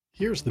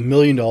Here's the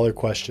million-dollar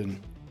question.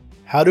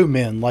 How do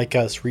men like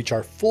us reach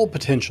our full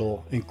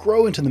potential and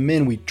grow into the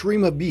men we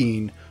dream of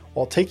being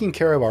while taking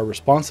care of our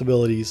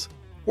responsibilities,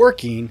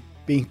 working,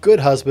 being good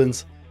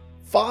husbands,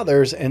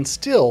 fathers, and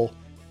still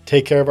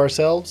take care of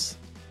ourselves?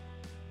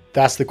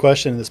 That's the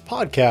question, and this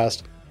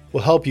podcast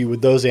will help you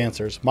with those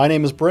answers. My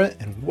name is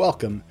Brent, and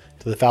welcome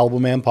to the Fallible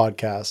Man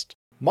Podcast.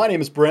 My name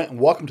is Brent, and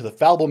welcome to the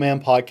Fallible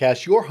Man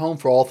Podcast, your home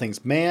for all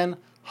things man,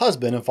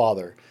 husband, and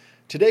father.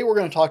 Today we're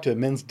going to talk to a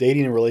men's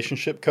dating and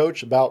relationship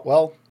coach about,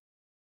 well,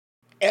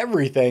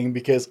 everything,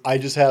 because I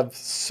just have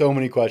so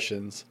many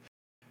questions.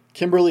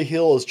 Kimberly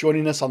Hill is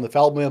joining us on the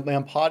Fallible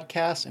Man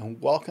Podcast,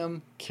 and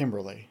welcome,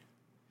 Kimberly.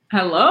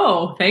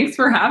 Hello. Thanks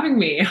for having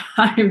me.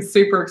 I am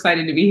super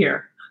excited to be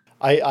here.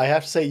 I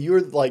have to say,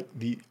 you're like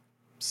the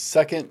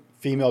second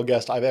female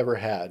guest I've ever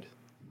had.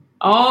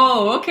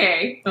 Oh,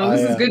 okay. So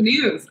this is good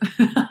news.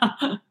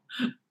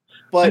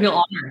 But I feel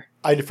honored.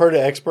 I defer to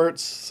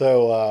experts.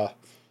 So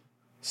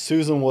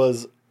Susan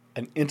was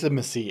an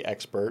intimacy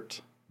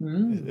expert.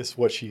 Is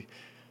what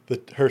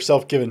her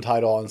self-given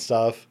title and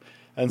stuff.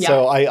 And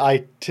so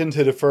I tend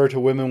to defer to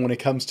women when it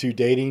comes to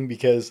dating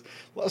because,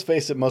 let's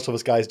face it, most of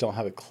us guys don't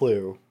have a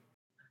clue.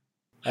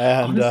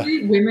 And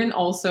honestly, women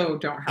also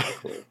don't have a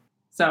clue.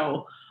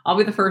 So I'll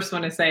be the first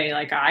one to say,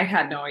 like, I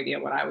had no idea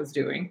what I was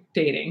doing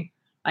dating.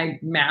 I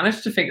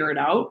managed to figure it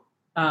out.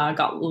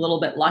 Got a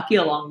little bit lucky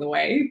along the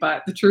way,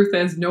 but the truth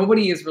is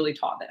nobody is really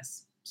taught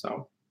this.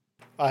 So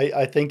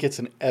I think it's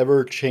an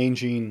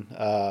ever-changing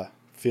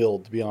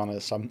field, to be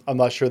honest. I'm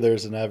not sure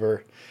there's an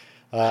ever.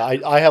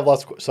 I have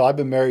lots. So I've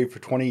been married for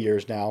 20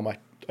 years now.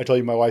 I told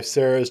you my wife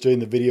Sarah is doing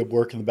the video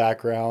work in the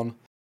background.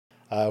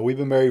 We've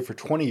been married for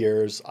 20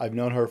 years. I've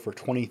known her for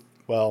 20.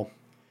 Well,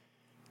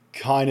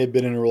 kind of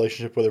been in a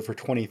relationship with her for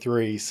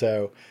 23.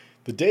 So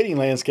the dating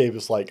landscape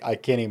is like, I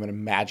can't even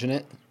imagine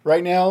it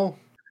right now.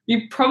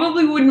 You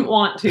probably wouldn't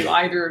want to,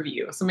 either of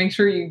you. So make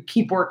sure you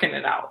keep working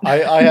it out.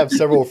 I have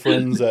several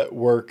friends at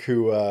work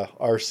who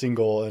are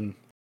single, and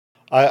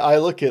I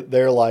look at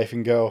their life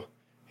and go,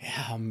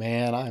 yeah,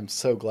 man, I'm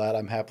so glad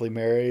I'm happily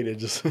married. It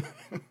just...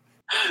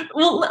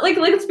 Well, like,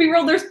 let's be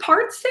real. There's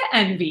parts to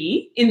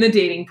envy in the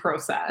dating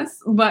process,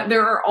 but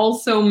there are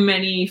also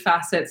many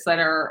facets that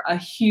are a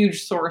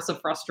huge source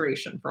of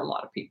frustration for a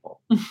lot of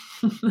people.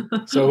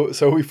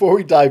 So before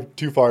we dive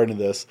too far into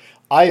this,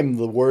 I am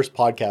the worst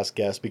podcast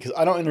guest because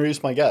I don't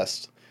introduce my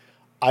guests.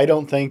 I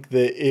don't think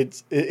that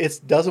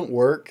it doesn't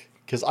work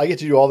because I get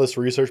to do all this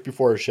research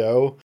before a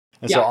show.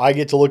 And so I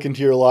get to look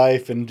into your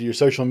life and do your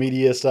social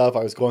media stuff.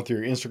 I was going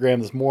through your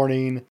Instagram this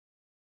morning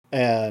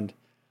and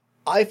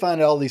I find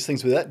out all these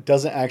things, but that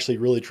doesn't actually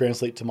really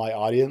translate to my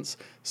audience.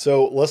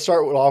 So let's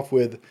start off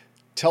with,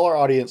 tell our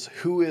audience,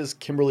 who is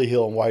Kimberly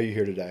Hill and why are you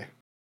here today?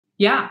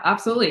 Yeah,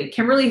 absolutely.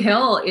 Kimberly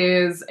Hill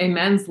is a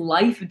men's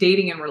life,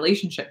 dating, and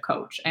relationship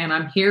coach. And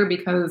I'm here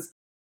because,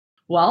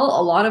 well,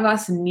 a lot of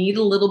us need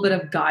a little bit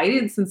of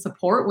guidance and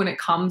support when it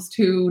comes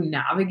to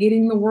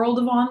navigating the world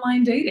of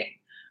online dating.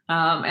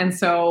 And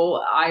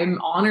so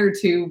I'm honored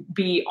to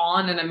be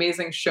on an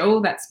amazing show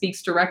that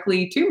speaks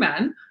directly to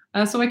men.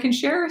 So I can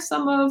share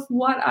some of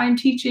what I'm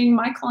teaching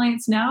my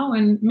clients now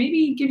and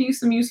maybe give you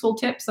some useful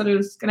tips that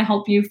is going to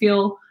help you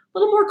feel a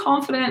little more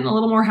confident and a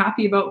little more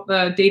happy about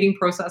the dating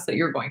process that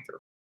you're going through.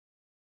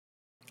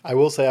 I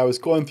will say I was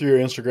going through your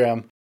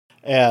Instagram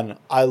and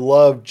I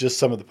love just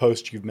some of the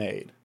posts you've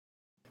made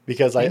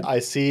because I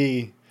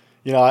see,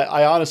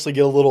 I honestly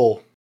get a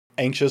little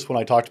anxious when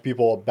I talk to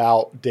people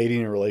about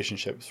dating and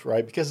relationships,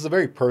 right? Because it's a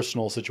very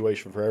personal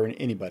situation for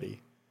anybody.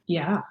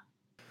 Yeah.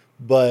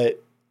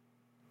 But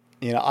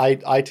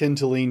I tend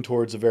to lean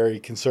towards a very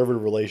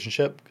conservative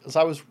relationship because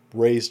I was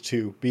raised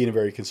to be in a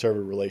very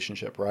conservative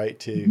relationship, right?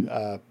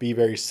 To be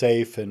very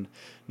safe and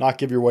not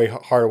give your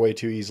heart away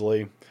too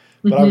easily.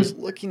 But I was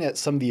looking at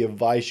some of the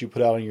advice you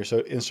put out on your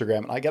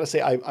Instagram, and I got to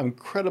say, I'm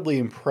incredibly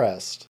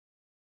impressed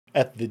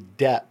at the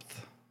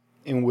depth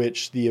in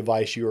which the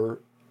advice you're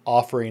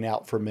offering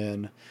out for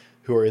men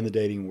who are in the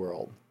dating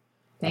world.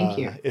 Thank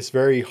you. It's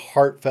very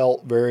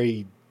heartfelt,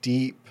 very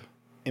deep,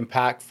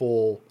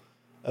 impactful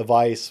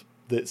advice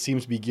that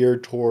seems to be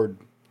geared toward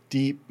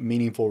deep,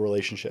 meaningful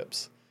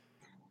relationships.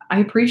 I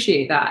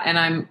appreciate that.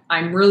 And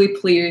I'm really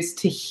pleased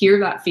to hear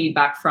that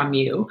feedback from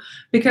you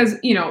because,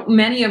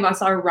 many of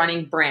us are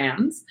running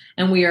brands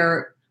and we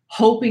are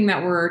hoping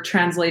that we're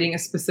translating a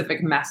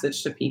specific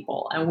message to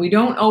people. And we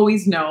don't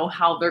always know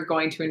how they're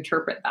going to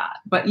interpret that.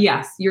 But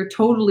yes, you're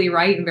totally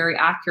right and very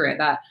accurate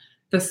that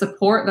the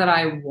support that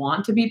I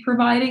want to be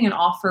providing and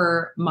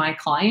offer my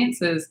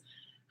clients is,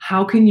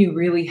 how can you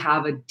really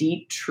have a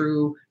deep,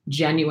 true,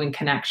 genuine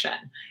connection?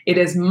 It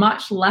is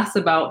much less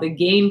about the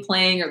game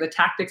playing or the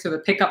tactics or the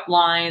pickup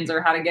lines or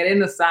how to get in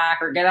the sack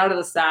or get out of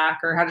the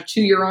sack or how to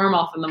chew your arm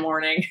off in the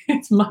morning.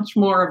 It's much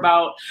more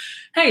about,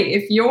 hey,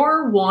 if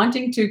you're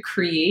wanting to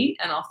create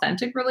an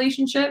authentic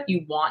relationship,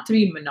 you want to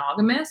be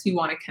monogamous, you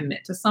want to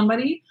commit to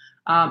somebody,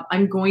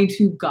 I'm going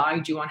to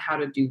guide you on how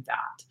to do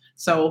that.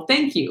 So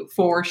thank you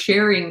for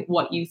sharing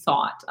what you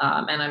thought.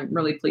 And I'm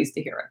really pleased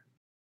to hear it.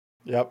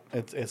 Yep.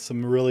 It's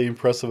some really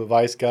impressive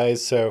advice,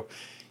 guys. So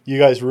You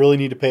guys really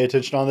need to pay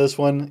attention on this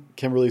one.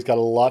 Kimberly's got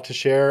a lot to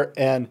share.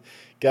 And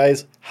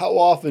guys, how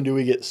often do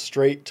we get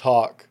straight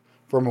talk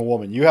from a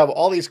woman? You have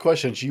all these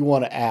questions you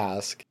want to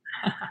ask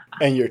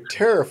and you're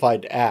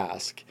terrified to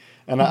ask.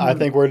 And I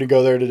think we're going to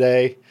go there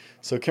today.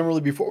 So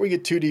Kimberly, before we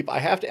get too deep, I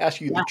have to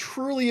ask you the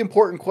truly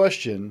important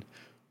question.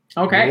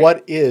 Okay.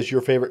 What is your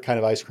favorite kind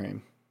of ice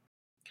cream?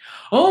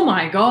 Oh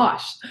my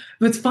gosh.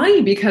 It's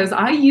funny because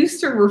I used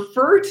to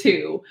refer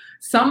to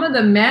some of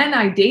the men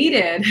I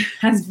dated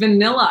as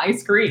vanilla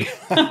ice cream.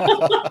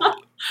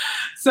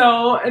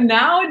 So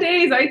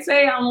nowadays, I'd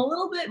say I'm a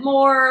little bit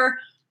more,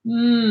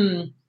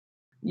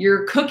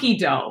 your cookie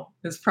dough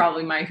is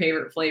probably my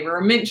favorite flavor,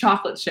 or mint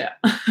chocolate chip.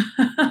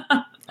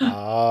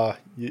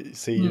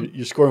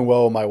 You're scoring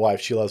well with my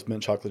wife. She loves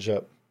mint chocolate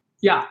chip.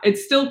 Yeah,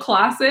 it's still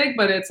classic,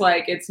 but it's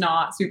like, it's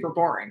not super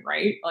boring,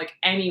 right? Like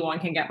anyone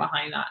can get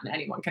behind that and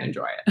anyone can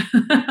enjoy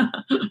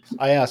it.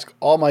 I ask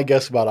all my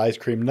guests about ice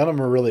cream. None of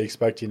them are really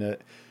expecting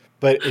it,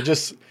 but it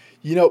just,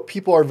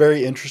 people are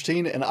very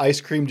interesting and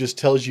ice cream just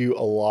tells you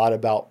a lot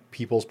about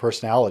people's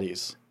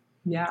personalities.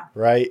 Yeah.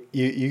 Right?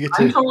 You get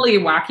to... I'm totally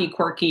a wacky,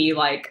 quirky,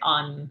 like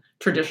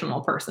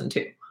untraditional person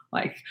too.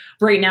 Like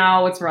right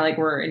now it's where like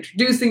we're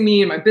introducing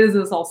me and my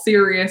business all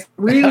serious.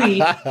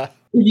 Really,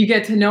 if you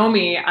get to know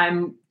me,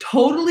 I'm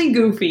totally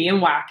goofy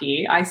and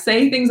wacky. I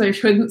say things I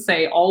shouldn't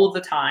say all of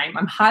the time.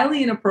 I'm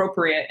highly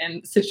inappropriate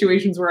in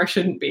situations where I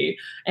shouldn't be.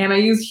 And I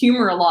use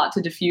humor a lot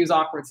to diffuse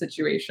awkward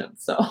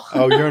situations. So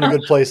you're in a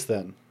good place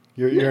then.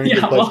 You're in a good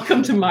place.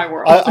 Welcome to my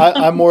world.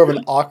 I'm more of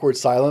an awkward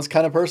silence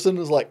kind of person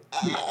who's like,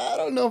 I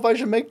don't know if I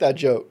should make that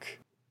joke.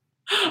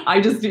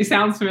 It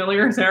sounds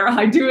familiar, Sarah.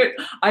 I do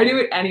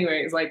it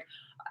anyways. Like,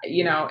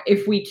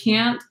 if we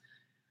can't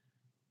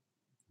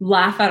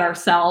laugh at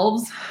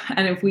ourselves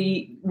and if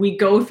we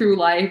go through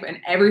life and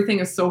everything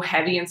is so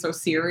heavy and so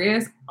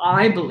serious,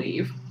 I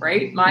believe,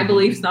 right? My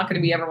belief's not going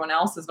to be everyone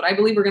else's, but I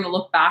believe we're going to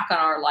look back on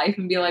our life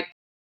and be like,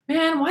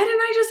 man, why didn't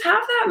I just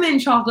have that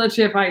mint chocolate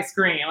chip ice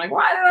cream? Like,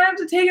 why did I have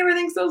to take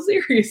everything so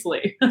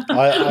seriously?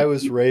 I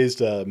was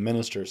raised a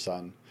minister's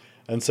son.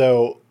 And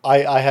so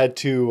I had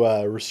to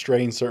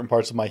restrain certain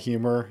parts of my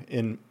humor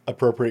in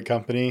appropriate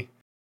company.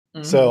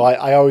 Mm-hmm. So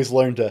I always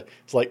learned to,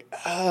 it's like,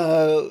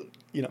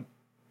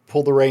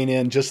 pull the rein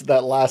in just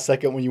that last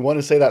second when you want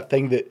to say that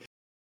thing that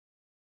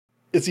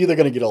it's either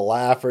going to get a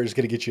laugh or it's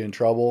going to get you in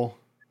trouble.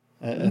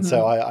 And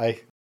so I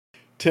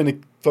tend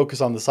to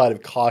focus on the side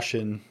of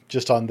caution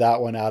just on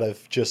that one out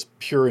of just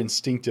pure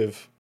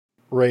instinctive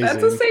raising.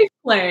 That's a safe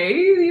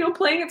play.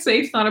 Playing it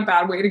safe is not a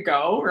bad way to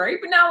go, right?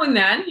 But now and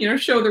then,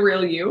 show the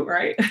real you,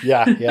 right?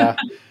 Yeah.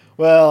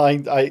 Well,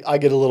 I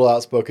get a little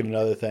outspoken in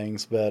other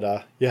things,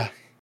 but yeah.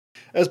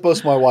 As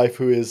opposed to my wife,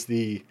 who is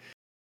the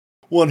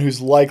one who's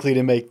likely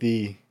to make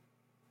the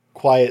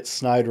quiet,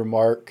 snide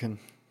remark and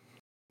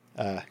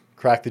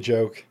crack the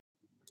joke.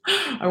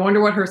 I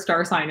wonder what her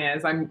star sign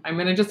is. I'm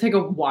going to just take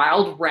a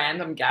wild,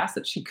 random guess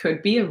that she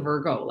could be a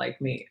Virgo like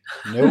me.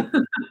 Nope.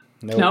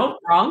 Nope,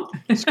 wrong.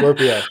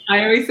 Scorpio.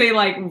 I always say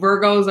like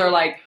Virgos are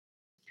like,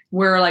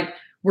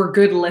 we're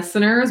good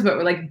listeners, but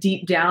we're like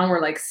deep down,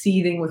 we're like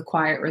seething with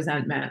quiet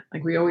resentment.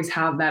 Like we always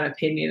have that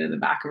opinion in the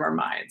back of our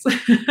minds.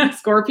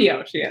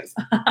 Scorpio, she is.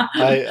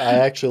 I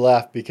actually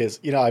laugh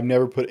because, I've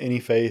never put any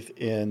faith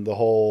in the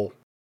whole,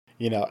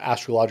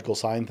 astrological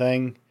sign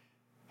thing.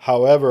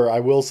 However,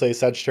 I will say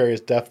Sagittarius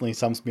definitely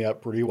sums me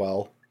up pretty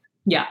well.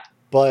 Yeah.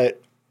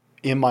 But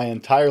in my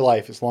entire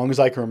life, as long as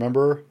I can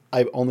remember,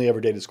 I've only ever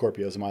dated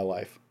Scorpios in my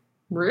life.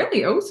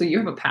 Really? Oh, so you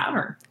have a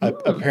pattern.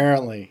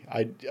 Apparently.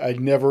 I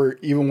never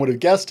even would have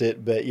guessed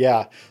it, but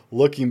yeah,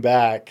 looking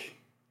back,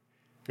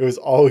 it was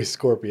always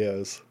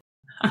Scorpios.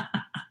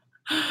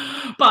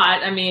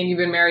 But, you've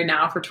been married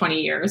now for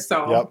 20 years,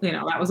 so,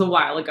 that was a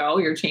while ago.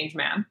 You're a changed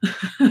man.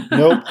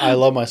 Nope, I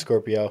love my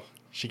Scorpio.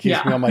 She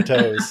keeps me on my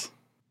toes.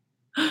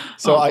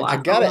 So I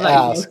got to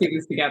ask,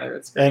 these together.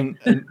 It's great.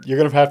 and you're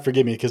going to have to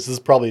forgive me because this is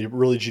probably a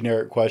really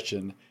generic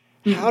question.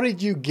 How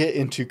did you get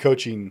into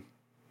coaching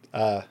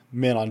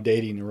men on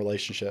dating and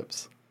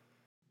relationships?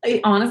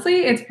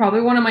 Honestly, it's probably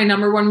one of my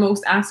number one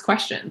most asked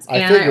questions.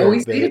 I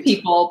always say to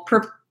people,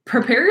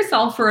 prepare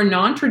yourself for a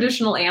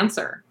non-traditional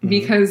answer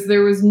because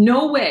there was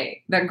no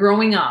way that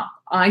growing up,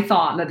 I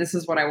thought that this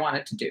is what I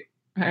wanted to do.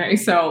 Okay?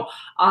 So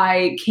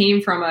I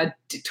came from a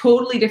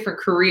totally different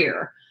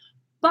career,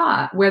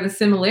 but where the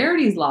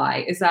similarities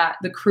lie is that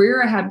the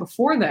career I had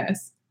before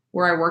this,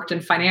 where I worked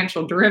in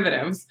financial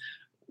derivatives,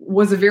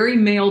 was a very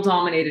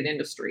male-dominated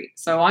industry.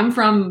 So I'm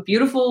from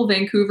beautiful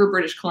Vancouver,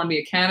 British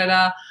Columbia,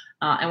 Canada.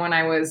 And when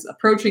I was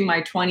approaching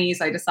my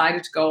 20s, I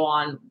decided to go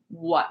on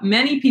what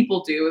many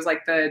people do is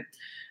like the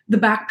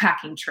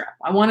backpacking trip.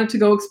 I wanted to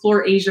go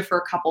explore Asia for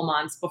a couple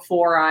months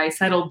before I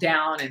settled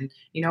down and,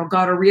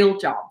 got a real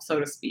job, so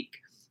to speak.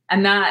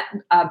 And that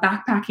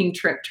backpacking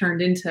trip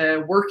turned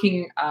into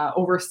working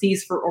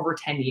overseas for over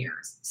 10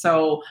 years.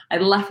 So I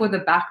left with a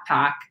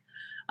backpack.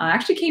 I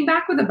actually came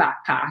back with a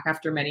backpack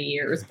after many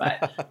years,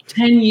 but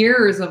 10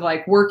 years of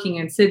like working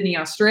in Sydney,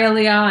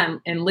 Australia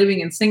and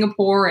living in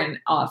Singapore and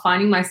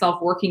finding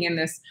myself working in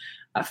this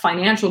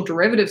financial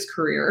derivatives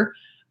career.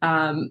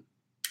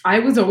 I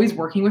was always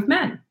working with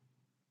men.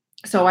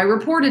 So I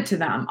reported to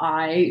them.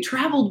 I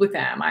traveled with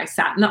them. I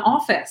sat in the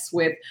office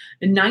with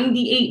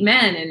 98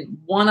 men and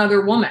one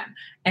other woman.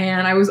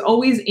 And I was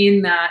always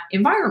in that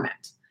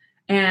environment.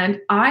 And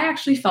I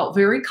actually felt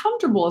very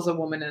comfortable as a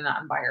woman in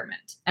that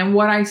environment. And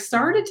what I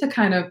started to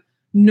kind of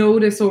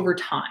notice over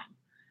time,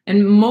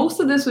 and most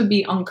of this would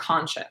be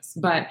unconscious,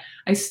 but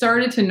I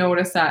started to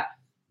notice that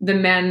the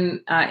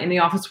men in the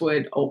office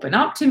would open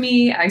up to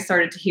me. I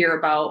started to hear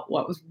about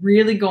what was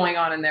really going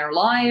on in their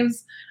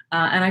lives.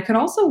 And I could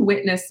also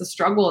witness the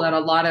struggle that a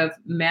lot of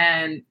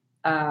men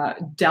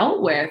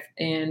dealt with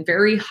in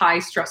very high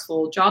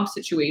stressful job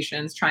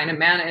situations, trying to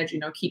manage,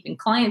 keeping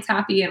clients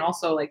happy and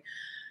also like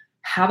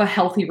have a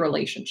healthy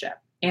relationship.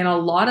 And a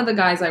lot of the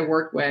guys I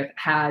worked with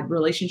had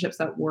relationships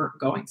that weren't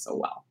going so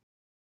well.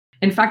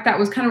 In fact, that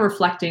was kind of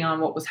reflecting on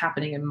what was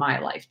happening in my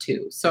life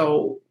too.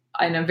 So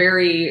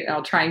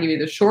I'll try and give you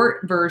the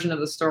short version of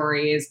the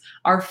story is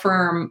our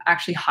firm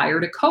actually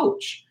hired a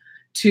coach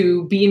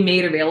to be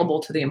made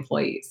available to the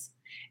employees.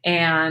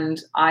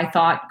 And I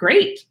thought,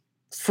 great,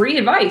 free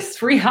advice,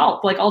 free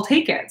help, like I'll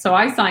take it. So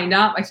I signed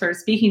up. I started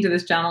speaking to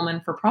this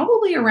gentleman for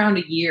probably around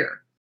a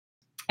year.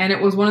 And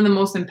it was one of the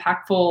most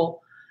impactful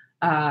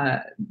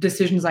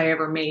decisions I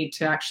ever made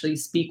to actually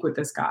speak with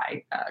this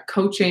guy.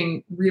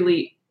 Coaching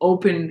really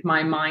opened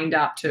my mind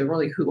up to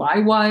really who I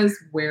was,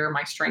 where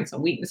my strengths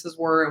and weaknesses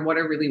were, and what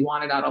I really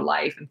wanted out of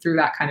life. And through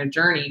that kind of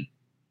journey,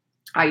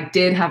 I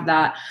did have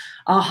that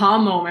aha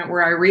moment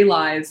where I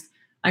realized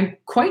I'm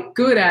quite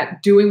good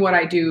at doing what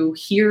I do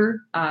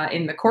here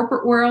in the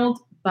corporate world,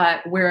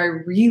 but where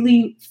I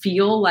really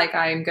feel like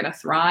I'm going to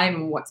thrive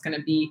and what's going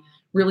to be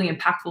really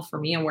impactful for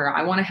me and where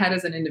I want to head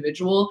as an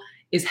individual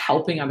is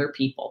helping other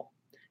people.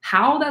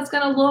 How that's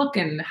going to look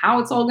and how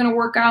it's all going to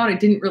work out, I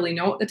didn't really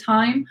know at the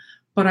time,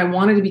 but I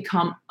wanted to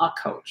become a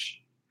coach.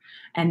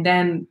 And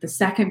then the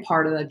second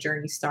part of the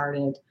journey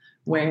started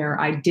where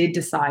I did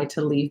decide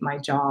to leave my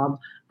job.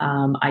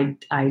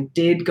 I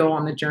did go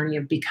on the journey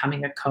of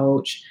becoming a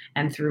coach.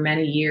 And through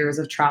many years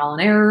of trial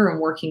and error and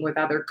working with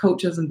other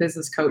coaches and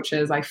business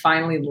coaches, I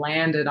finally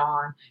landed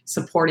on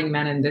supporting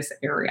men in this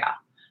area.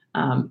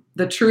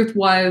 The truth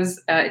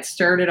was, it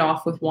started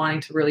off with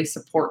wanting to really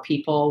support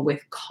people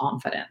with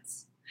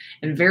confidence.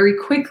 And very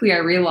quickly, I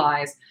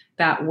realized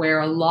that where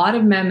a lot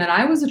of men that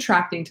I was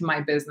attracting to my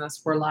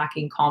business were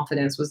lacking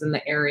confidence was in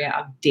the area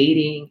of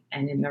dating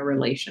and in their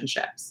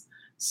relationships.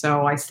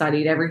 So I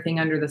studied everything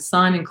under the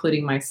sun,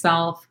 including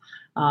myself,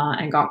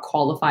 and got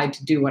qualified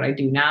to do what I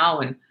do now.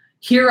 And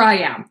here I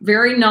am,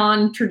 very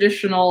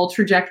non-traditional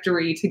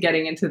trajectory to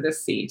getting into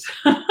this seat.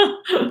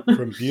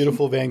 From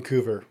beautiful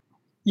Vancouver.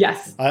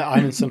 Yes.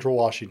 I'm in Central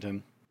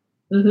Washington.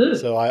 Mm-hmm.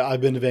 So I've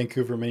been to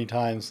Vancouver many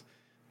times,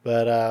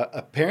 but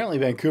apparently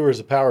Vancouver is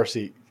a power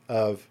seat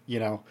of,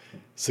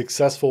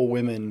 successful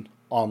women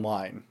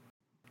online,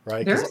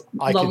 right? There's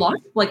a lot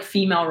of like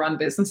female run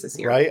businesses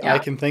here. Right. Yeah. I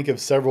can think of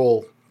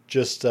several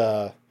just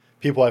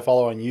people I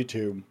follow on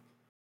YouTube,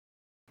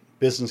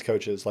 business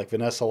coaches like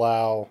Vanessa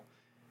Lau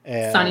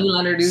and Sunny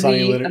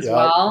Lenarduzzi as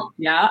well.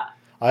 Yeah.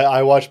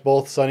 I watch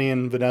both Sunny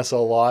and Vanessa a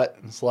lot.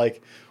 It's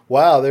like,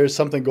 wow, there's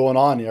something going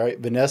on here, right?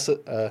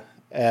 Vanessa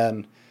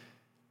and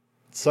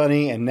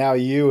Sunny and now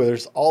you,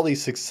 there's all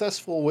these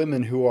successful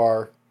women who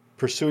are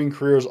pursuing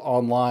careers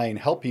online,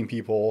 helping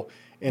people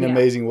in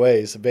amazing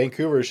ways.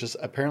 Vancouver is just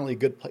apparently a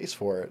good place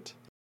for it.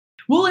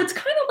 Well, it's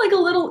kind of like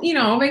a little,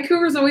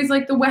 Vancouver's always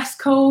like the West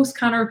Coast,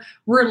 kind of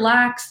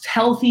relaxed,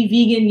 healthy,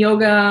 vegan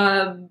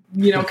yoga,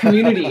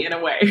 community in a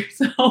way.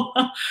 So,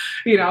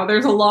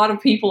 there's a lot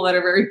of people that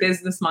are very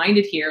business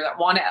minded here that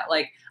want to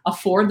like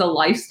afford the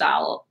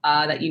lifestyle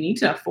that you need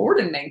to afford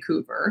in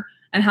Vancouver.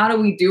 And how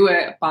do we do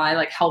it? By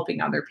like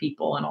helping other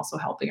people and also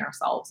helping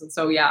ourselves. And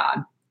so,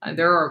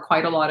 there are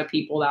quite a lot of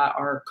people that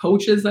are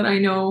coaches that I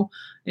know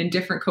in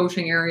different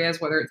coaching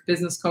areas, whether it's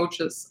business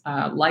coaches,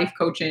 life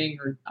coaching,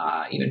 or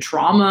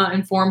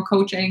trauma-informed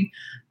coaching,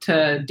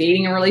 to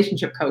dating and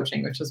relationship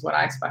coaching, which is what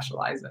I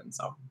specialize in.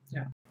 So,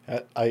 yeah.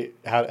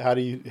 How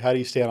do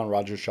you stand on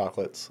Rogers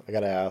chocolates? I got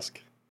to ask.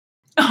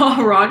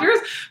 Oh, Rogers,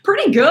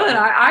 pretty good.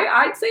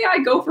 I'd say I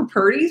go for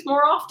Purdy's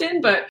more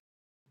often, but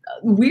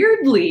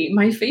weirdly,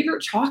 my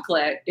favorite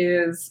chocolate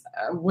is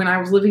when I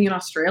was living in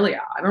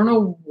Australia. I don't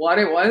know what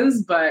it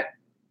was, but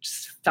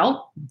just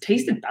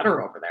tasted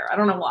better over there. I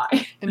don't know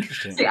why.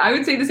 Interesting. See, I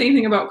would say the same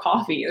thing about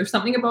coffee. There's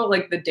something about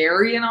like the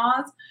dairy in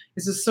Oz.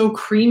 It's just so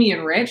creamy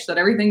and rich that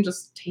everything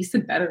just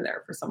tasted better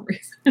there for some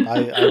reason.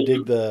 I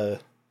dig the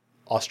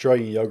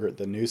Australian yogurt,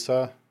 the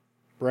Noosa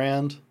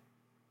brand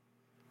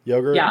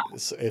yogurt. Yeah.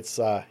 It's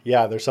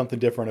there's something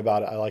different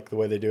about it. I like the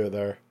way they do it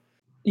there.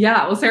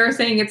 Yeah, well, Sarah's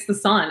saying it's the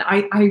sun.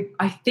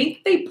 I think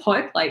they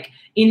put like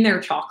in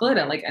their chocolate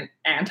like an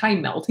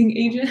anti-melting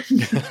agent.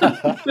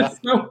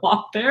 There's no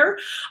hot there.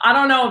 I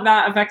don't know if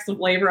that affects the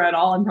flavor at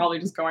all. I'm probably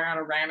just going on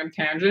a random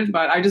tangent,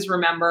 but I just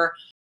remember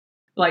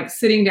like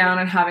sitting down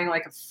and having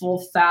like a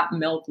full fat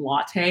milk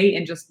latte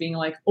and just being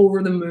like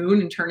over the moon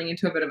and turning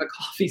into a bit of a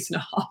coffee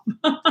snob.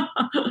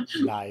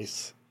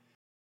 Nice.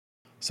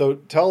 So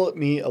tell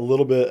me a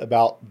little bit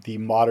about the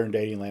modern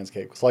dating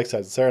landscape. Because like I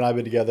said, Sarah and I have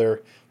been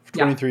together for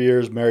Yeah. 23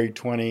 years, married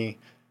 20.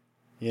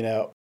 You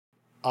know,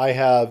 I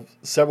have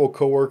several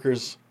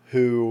coworkers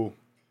who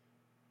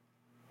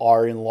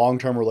are in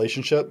long-term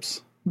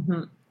relationships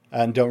Mhm.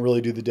 and don't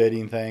really do the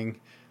dating thing.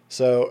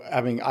 So,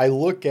 I mean, I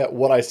look at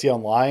what I see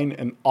online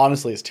and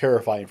honestly, it's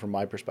terrifying from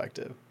my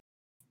perspective.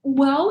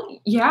 Well,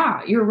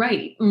 yeah, you're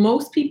right.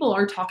 Most people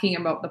are talking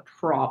about the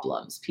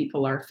problems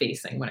people are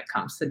facing when it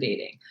comes to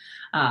dating,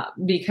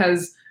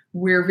 because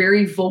we're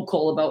very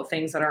vocal about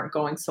things that aren't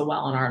going so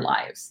well in our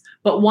lives.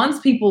 But once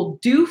people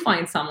do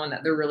find someone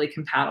that they're really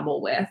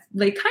compatible with,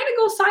 they kind of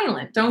go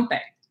silent, don't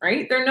they?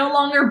 Right? They're no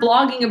longer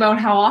blogging about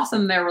how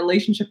awesome their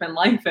relationship and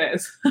life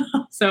is.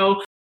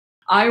 So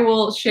I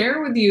will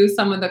share with you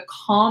some of the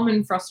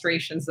common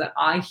frustrations that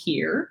I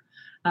hear,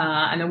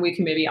 and then we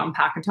can maybe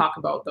unpack and talk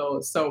about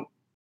those. So,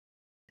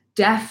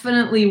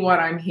 definitely what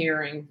I'm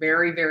hearing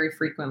very, very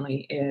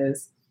frequently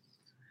is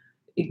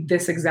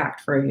this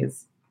exact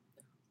phrase: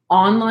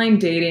 online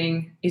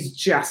dating is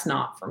just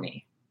not for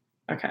me.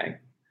 Okay.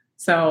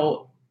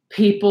 So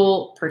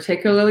people,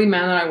 particularly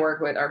men that I work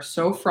with, are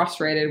so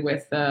frustrated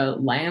with the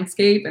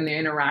landscape and the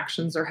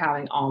interactions they're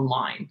having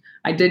online.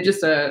 I did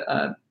just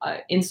a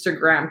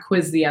Instagram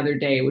quiz the other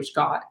day, which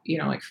got,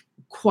 like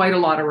quite a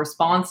lot of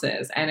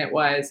responses. And it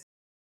was,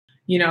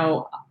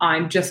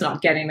 I'm just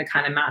not getting the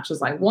kind of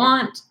matches I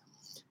want.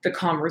 The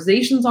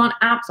conversations on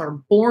apps are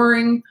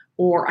boring,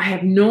 or I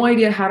have no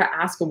idea how to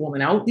ask a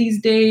woman out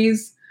these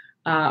days,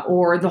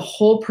 or the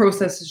whole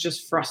process is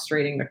just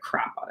frustrating the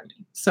crap out of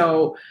me.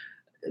 So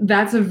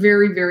that's a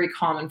very, very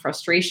common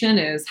frustration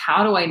is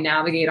how do I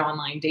navigate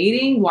online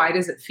dating? Why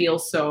does it feel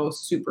so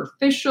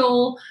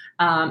superficial?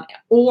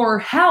 Or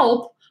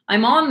help,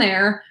 I'm on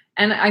there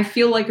and I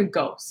feel like a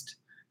ghost.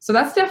 So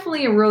that's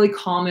definitely a really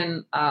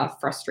common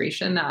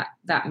frustration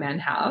that men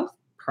have,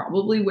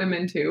 probably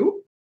women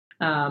too.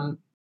 Um,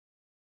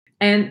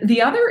 and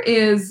the other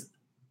is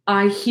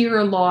I hear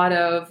a lot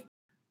of,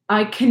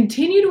 I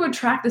continue to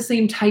attract the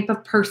same type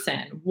of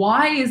person.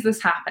 Why is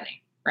this happening?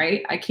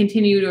 Right? I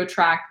continue to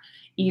attract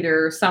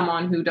either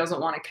someone who doesn't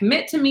want to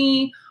commit to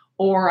me,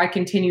 or I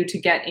continue to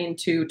get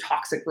into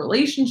toxic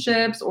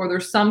relationships, or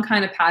there's some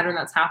kind of pattern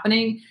that's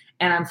happening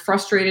and I'm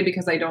frustrated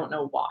because I don't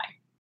know why.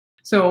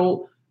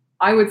 So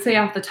I would say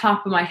off the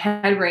top of my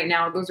head right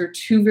now, those are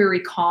two very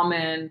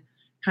common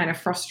kind of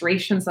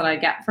frustrations that I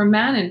get from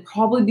men. And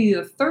probably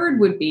the third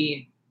would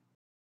be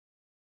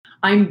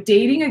I'm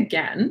dating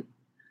again.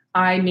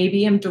 I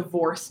maybe am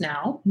divorced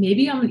now.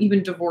 Maybe I'm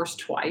even divorced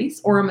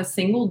twice, or I'm a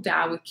single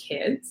dad with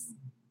kids,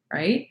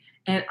 right?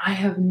 And I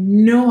have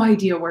no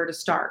idea where to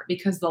start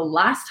because the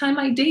last time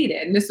I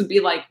dated, and this would be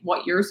like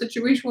what your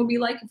situation would be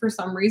like if for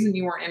some reason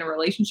you weren't in a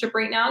relationship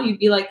right now, you'd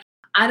be like,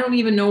 I don't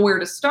even know where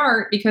to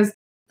start because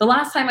the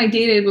last time I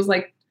dated was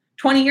like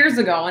 20 years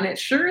ago and it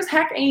sure as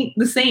heck ain't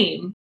the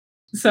same.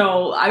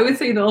 So I would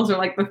say those are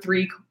like the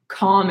three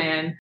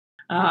common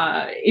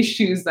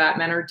issues that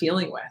men are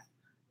dealing with.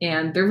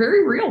 And they're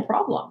very real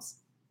problems.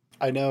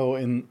 I know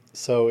in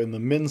the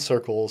men's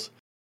circles,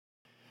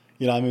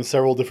 I'm in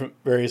several different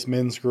various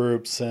men's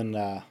groups and,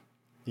 I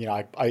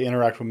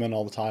interact with men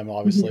all the time, Mhm.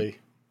 obviously,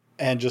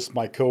 and just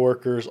my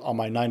coworkers on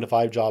my 9 to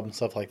 5 job and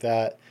stuff like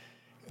that.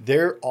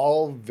 They're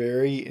all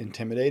very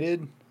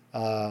intimidated.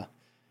 Uh,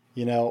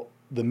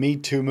 the Me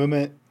Too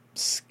movement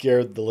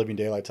scared the living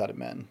daylights out of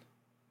men.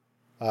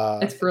 Uh,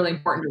 It's really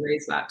important to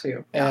raise that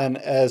too. Yeah. and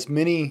as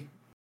many,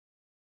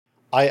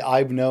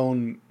 I've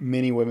known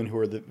many women who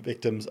are the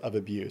victims of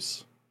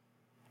abuse.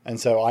 And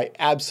so I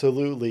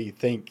absolutely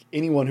think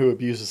anyone who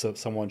abuses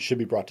someone should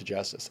be brought to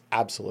justice.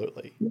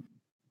 Absolutely.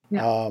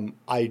 Yeah.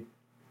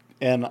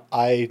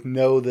 I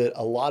know that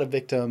a lot of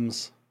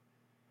victims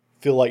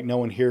feel like no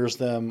one hears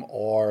them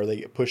or they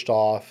get pushed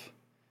off.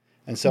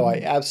 And so I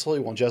Mhm.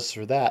 absolutely want justice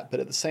for that. But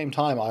at the same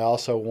time, I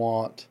also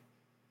want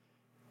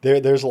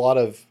there's a lot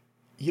of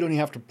you don't even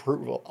have to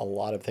prove a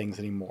lot of things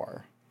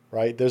anymore,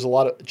 right? There's a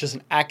lot of just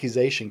an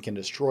accusation can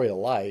destroy a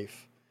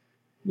life.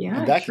 And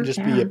Yeah, it that can sure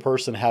just be a can.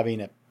 person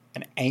having an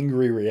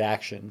angry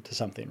reaction to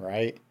something,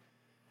 right?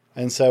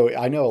 And so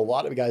I know a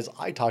lot of guys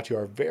I talk to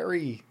are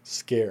very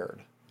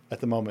scared at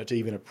the moment to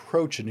even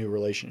approach a new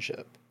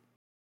relationship.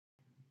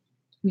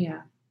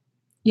 Yeah.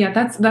 Yeah,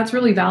 that's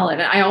really valid.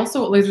 And I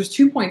also there's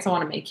two points I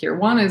want to make here.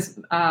 One is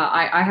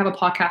I have a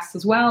podcast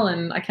as well,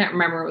 and I can't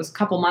remember. It was a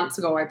couple months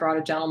ago. I brought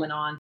a gentleman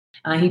on.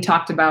 He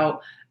talked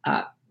about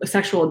uh,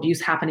 sexual abuse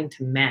happening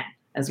to men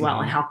as well,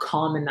 and Hmm. how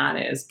common that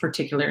is,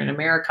 particularly in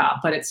America.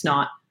 But it's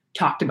not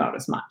talked about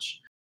as much.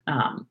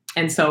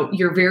 And so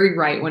you're very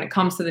right. When it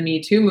comes to the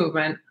Me Too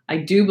movement, I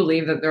do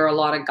believe that there are a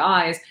lot of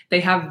guys. They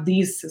have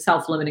these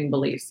self-limiting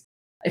beliefs.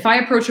 If I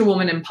approach a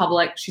woman in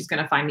public, she's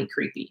going to find me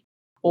creepy.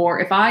 Or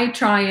if I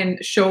try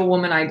and show a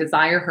woman I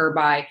desire her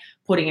by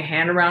putting a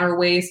hand around her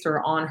waist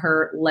or on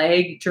her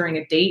leg during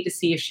a date to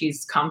see if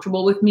she's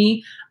comfortable with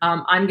me,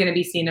 I'm going to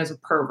be seen as a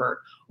pervert,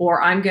 or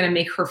I'm going to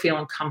make her feel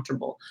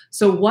uncomfortable.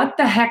 So what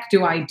the heck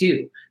do I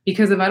do?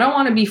 Because if I don't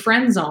want to be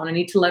friend zone, I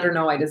need to let her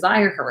know I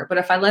desire her. But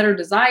if I let her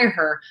desire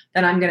her,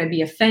 then I'm going to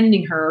be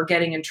offending her or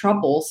getting in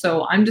trouble.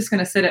 So I'm just going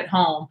to sit at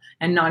home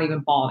and not even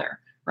bother.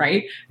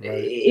 Right?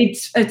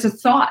 It's a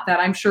thought that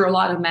I'm sure a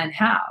lot of men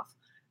have.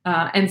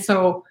 And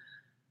so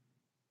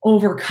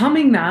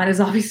overcoming that is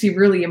obviously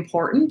really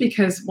important,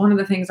 because one of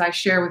the things I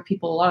share with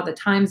people a lot of the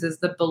times is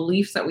the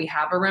beliefs that we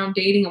have around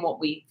dating and what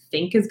we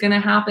think is going to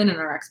happen and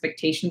our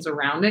expectations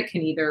around it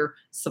can either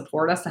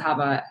support us to have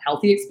a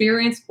healthy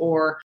experience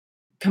or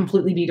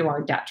completely be to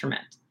our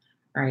detriment.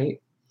 Right?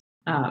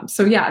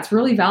 So yeah, it's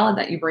really valid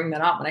that you bring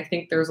that up. And I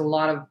think there's a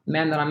lot of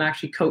men that I'm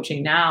actually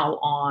coaching now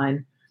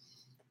on,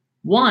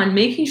 one,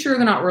 making sure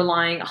they're not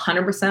relying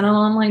 100% on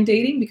online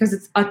dating, because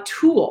it's a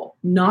tool,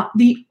 not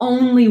the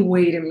only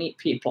way to meet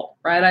people,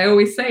 right? I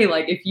always say,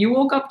 like, if you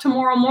woke up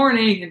tomorrow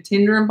morning and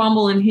Tinder and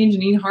Bumble and Hinge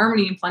and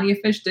eHarmony and Plenty of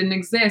Fish didn't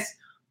exist,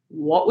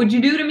 what would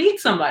you do to meet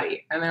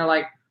somebody? And they're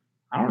like,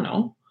 I don't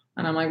know.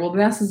 And I'm like, well,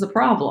 this is a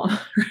problem,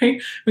 right?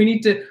 We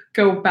need to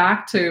go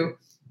back to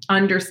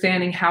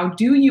understanding, how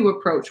do you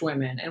approach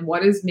women and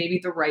what is maybe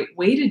the right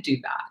way to do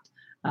that?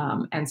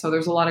 And so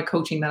there's a lot of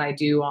coaching that I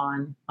do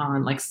on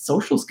like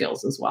social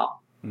skills as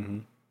well. Mm-hmm.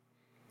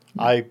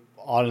 I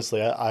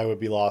honestly, I would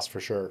be lost for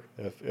sure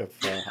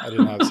if I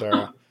didn't have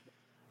Sarah.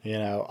 You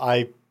know,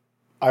 I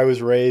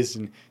was raised,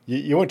 and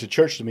you went to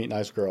church to meet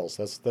nice girls.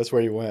 That's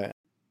where you went.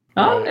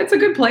 Oh, right? It's a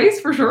good place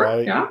for sure.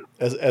 Right? Yeah.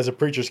 As a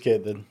preacher's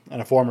kid and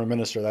a former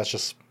minister, that's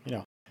just, you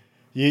know,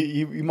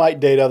 you might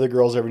date other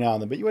girls every now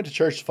and then, but you went to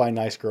church to find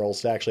nice girls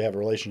to actually have a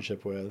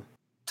relationship with.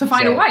 To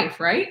find a wife,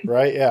 right?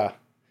 Right. Yeah.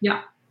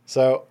 Yeah.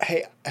 So,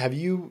 hey,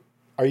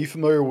 are you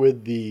familiar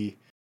with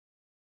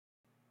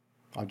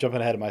I'm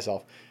jumping ahead of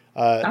myself.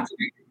 That's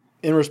great.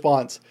 In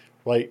response,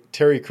 like,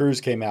 Terry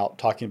Crews came out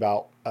talking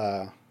about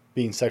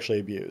being sexually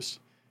abused,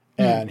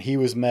 and he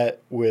was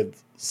met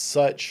with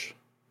such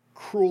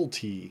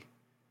cruelty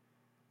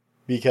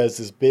because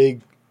this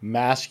big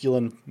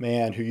masculine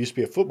man who used to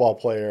be a football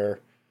player,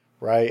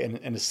 right,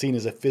 and is seen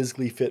as a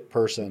physically fit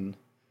person,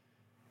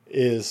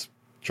 is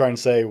trying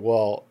to say,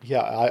 well,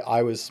 yeah,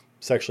 I was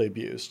sexually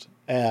abused.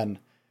 And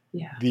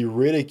the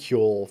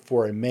ridicule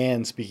for a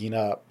man speaking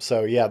up.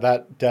 So yeah,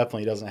 that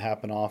definitely doesn't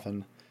happen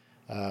often,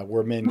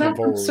 where men come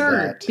forward with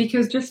that.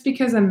 Because just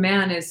because a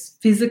man is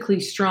physically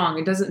strong,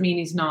 it doesn't mean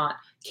he's not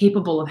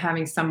capable of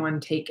having someone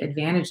take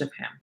advantage of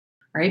him,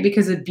 right?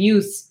 Because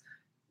abuse,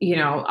 you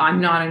know, I'm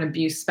not an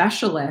abuse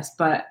specialist,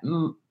 but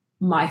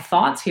my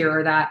thoughts here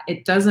are that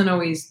it doesn't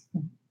always,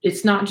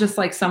 it's not just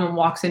like someone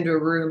walks into a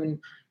room and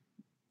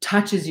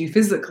touches you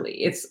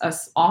physically. It's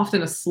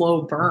often a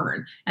slow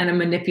burn and a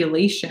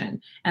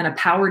manipulation and a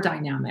power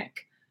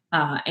dynamic.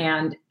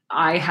 And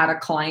I had a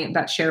client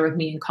that shared with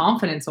me in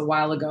confidence a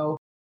while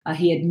ago.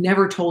 He had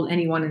never told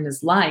anyone in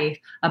his life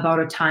about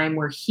a time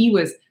where he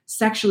was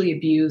sexually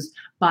abused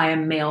by a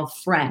male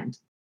friend.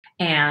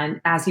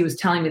 And as he was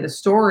telling me the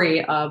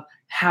story of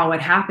how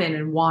it happened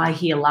and why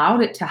he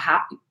allowed it to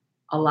happen,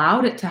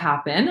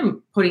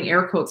 I'm putting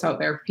air quotes out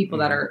there for people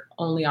that are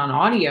only on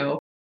audio.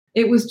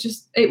 It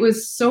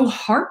was so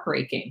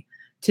heartbreaking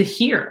to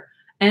hear.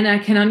 And I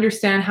can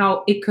understand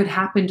how it could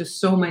happen to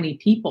so many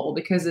people,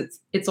 because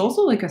it's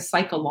also like a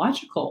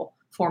psychological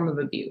form of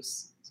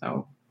abuse.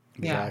 So,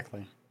 yeah.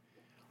 Exactly.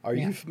 Are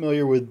you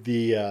familiar with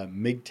the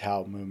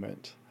MGTOW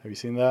movement? Have you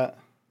seen that?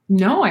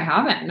 No, I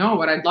haven't. No,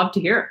 but I'd love to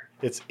hear.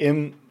 It's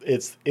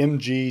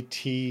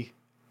MGTOW.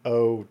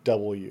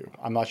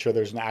 I'm not sure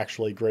there's an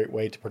actually great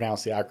way to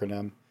pronounce the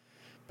acronym,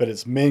 but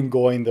it's men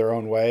going their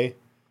own way.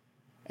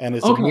 And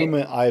it's a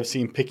movement I have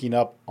seen picking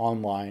up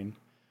online,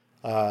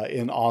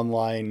 in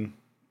online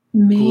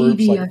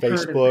groups like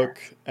Facebook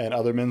and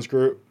other men's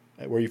group,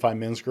 where you find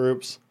men's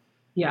groups.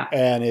 Yeah.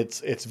 And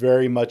it's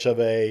very much of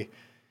a,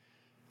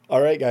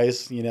 all right,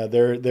 guys, you know,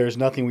 there's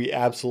nothing we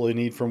absolutely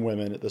need from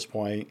women at this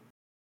point.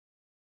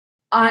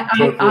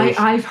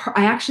 I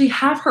actually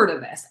have heard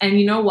of this. And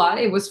you know what?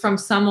 It was from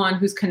someone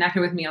who's connected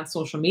with me on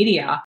social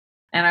media.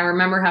 And I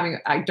remember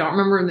I don't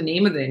remember the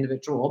name of the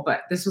individual,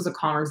 but this was a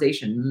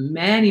conversation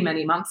many,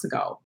 many months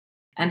ago.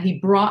 And he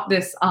brought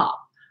this up,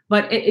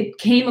 but it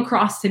came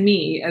across to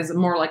me as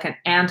more like an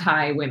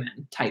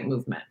anti-women type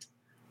movement,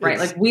 right?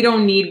 Like, we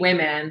don't need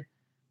women.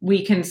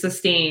 We can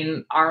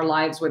sustain our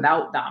lives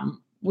without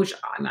them, which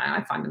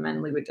I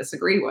fundamentally would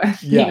disagree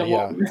with, being a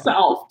woman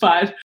myself.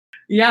 But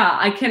yeah,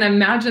 I can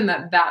imagine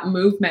that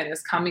movement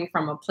is coming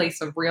from a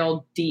place of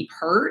real deep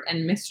hurt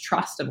and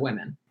mistrust of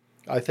women.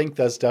 I think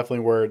that's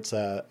definitely where it's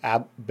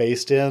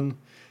based in.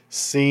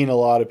 Seeing a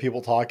lot of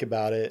people talk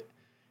about it,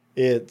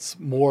 it's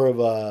more of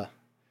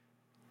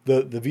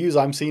the views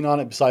I'm seeing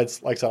on it.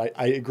 Besides, like I said,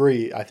 I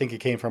agree. I think it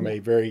came from a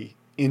very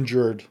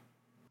injured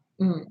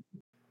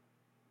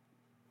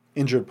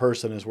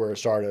person is where it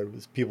started,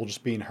 with people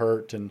just being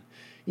hurt, and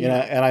you know.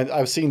 And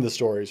I've seen the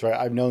stories, right?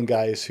 I've known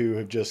guys who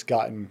have just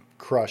gotten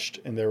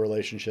crushed in their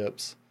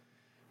relationships,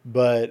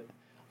 but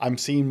I'm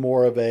seeing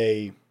more of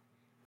a,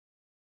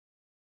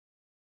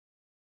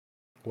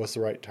 what's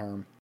the right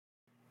term?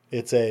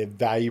 It's a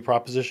value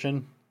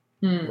proposition,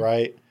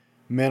 right?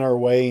 Men are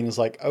weighing is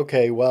like,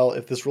 okay, well,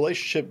 if this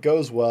relationship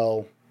goes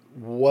well,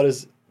 what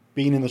does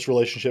being in this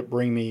relationship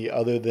bring me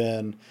other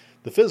than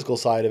the physical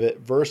side of it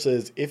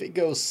versus if it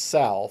goes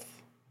south,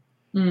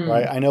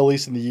 right? I know at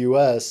least in the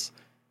US,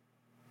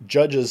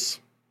 judges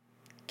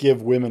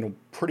give women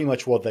pretty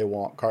much what they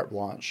want, carte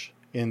blanche,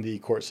 in the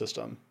court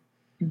system.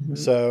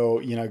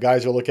 So,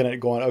 guys are looking at it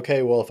going,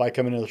 okay, well, if I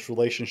come into this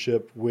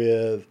relationship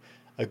with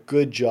a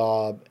good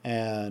job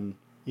and,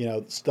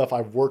 stuff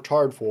I've worked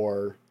hard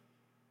for,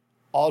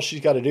 all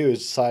she's got to do is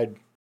decide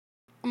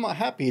I'm not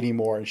happy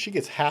anymore. And she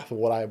gets half of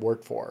what I have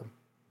worked for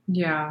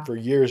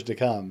years to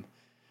come.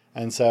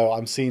 And so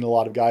I'm seeing a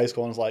lot of guys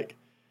going like,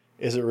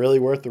 is it really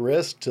worth the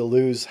risk to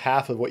lose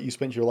half of what you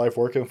spent your life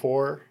working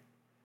for?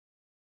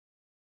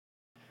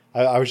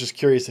 I was just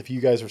curious if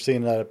you guys were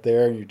seeing that up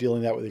there and you're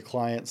dealing that with your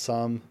clients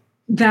some.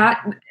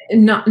 That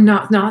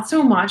not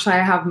so much. I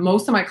have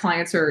most of my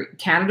clients are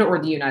Canada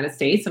or the United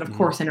States, and of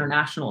course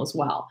international as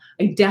well.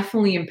 I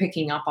definitely am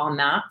picking up on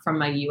that from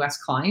my US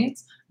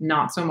clients,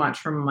 not so much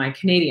from my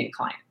Canadian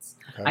clients.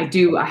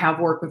 Okay. I have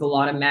worked with a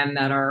lot of men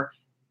that are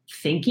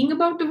thinking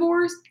about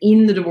divorce,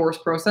 in the divorce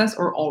process,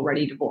 or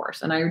already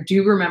divorced. And I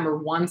do remember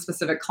one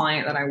specific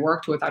client that I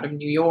worked with out of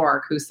New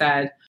York who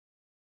said,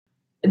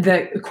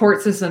 the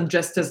court system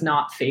just does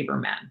not favor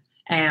men.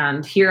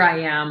 And here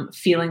I am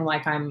feeling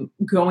like I'm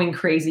going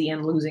crazy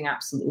and losing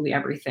absolutely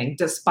everything,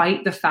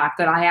 despite the fact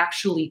that I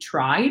actually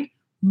tried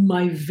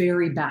my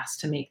very best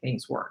to make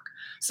things work.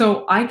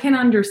 So I can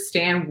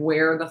understand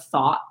where the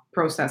thought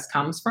process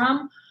comes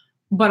from,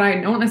 but I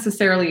don't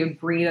necessarily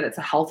agree that it's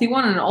a healthy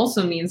one. And it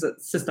also means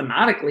that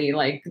systematically,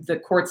 like, the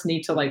courts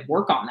need to like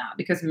work on that,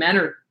 because men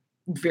are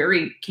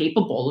very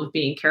capable of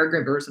being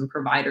caregivers and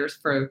providers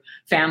for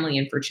family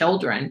and for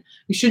children.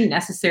 We shouldn't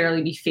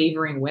necessarily be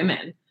favoring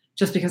women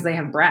just because they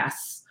have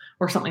breasts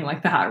or something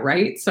like that,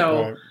 right?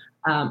 So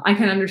I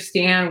can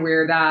understand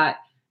where that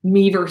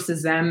me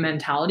versus them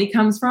mentality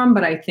comes from,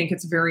 but I think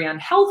it's very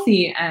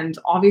unhealthy. And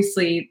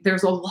obviously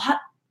there's a lot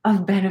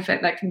of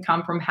benefit that can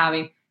come from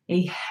having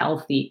a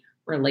healthy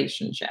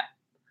relationship.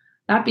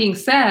 That being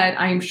said,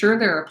 I'm sure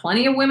there are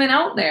plenty of women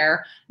out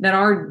there that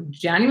are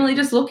genuinely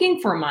just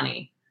looking for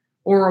money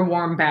or a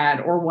warm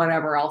bed or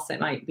whatever else it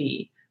might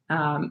be.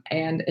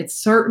 And it's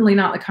certainly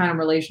not the kind of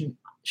relationship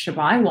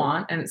I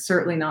want, and it's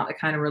certainly not the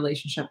kind of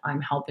relationship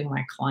I'm helping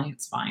my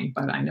clients find,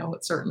 but I know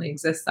it certainly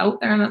exists out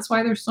there, and that's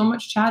why there's so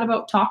much chat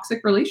about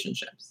toxic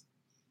relationships.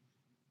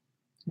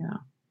 Yeah.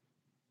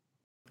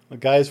 Well,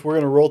 guys, we're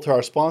going to roll to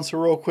our sponsor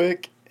real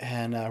quick,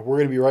 and we're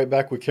going to be right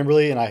back with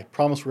Kimberly, and I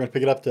promise we're going to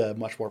pick it up to a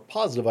much more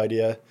positive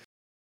idea,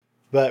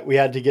 but we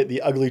had to get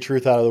the ugly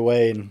truth out of the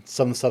way and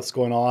some of the stuff's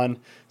going on.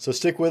 So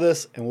stick with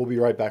us, and we'll be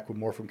right back with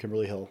more from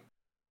Kimberly Hill.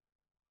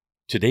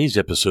 Today's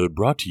episode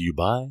brought to you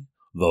by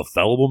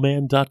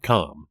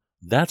thefallibleman.com.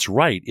 That's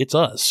right, it's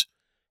us.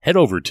 Head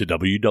over to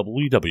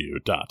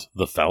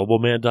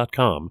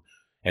www.thefallibleman.com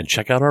and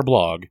check out our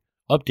blog,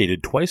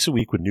 updated twice a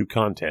week with new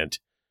content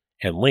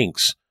and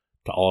links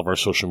to all of our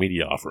social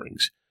media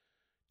offerings.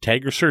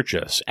 Tag or search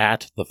us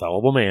at The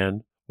Fallible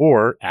Man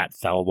or at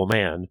Fallible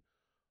Man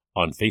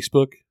on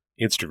Facebook,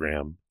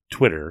 Instagram,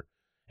 Twitter,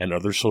 and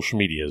other social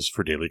medias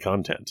for daily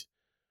content.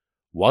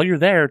 While you're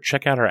there,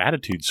 check out our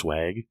Attitude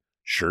swag,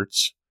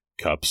 shirts,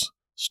 cups,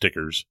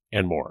 stickers,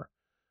 and more.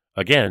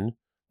 Again,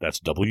 that's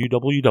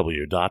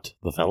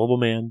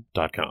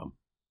www.thefallibleman.com.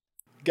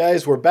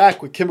 Guys, we're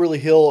back with Kimberly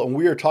Hill, and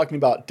we are talking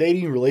about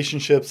dating,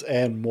 relationships,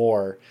 and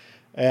more.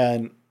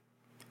 And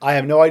I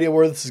have no idea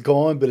where this is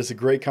going, but it's a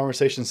great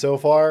conversation so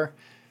far.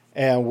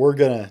 And we're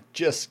going to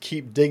just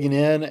keep digging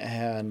in.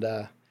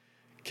 And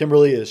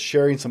Kimberly is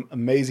sharing some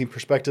amazing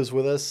perspectives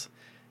with us.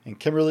 And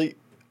Kimberly,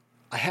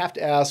 I have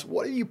to ask,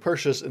 what have you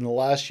purchased in the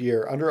last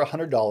year under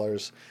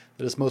 $100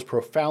 that has most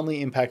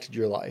profoundly impacted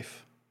your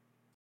life?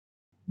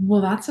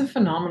 Well, that's a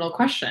phenomenal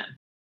question.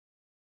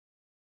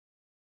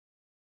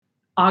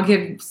 I'll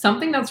give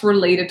something that's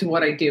related to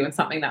what I do and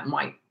something that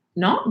might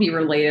not be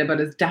related,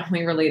 but is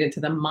definitely related to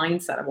the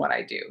mindset of what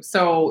I do.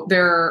 So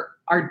there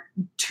are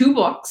 2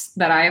 books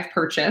that I have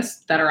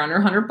purchased that are under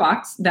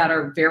 $100 that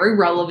are very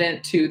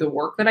relevant to the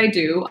work that I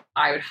do.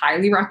 I would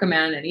highly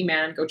recommend any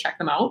man go check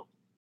them out.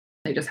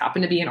 They just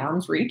happen to be in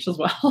arm's reach as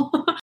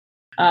well.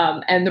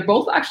 And they're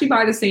both actually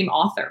by the same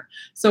author.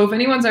 So if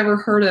anyone's ever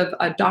heard of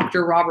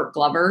Dr. Robert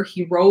Glover,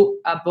 he wrote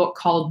a book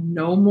called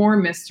No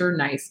More Mr.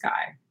 Nice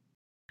Guy.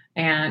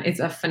 And it's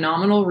a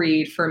phenomenal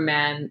read for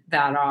men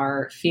that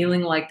are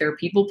feeling like they're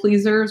people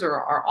pleasers or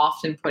are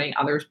often putting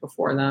others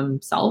before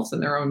themselves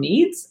and their own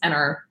needs and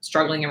are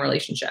struggling in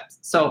relationships.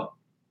 So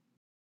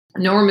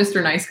No More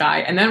Mr. Nice Guy.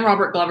 And then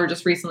Robert Glover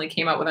just recently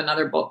came out with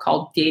another book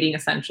called Dating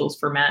Essentials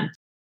for Men.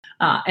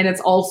 And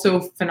it's also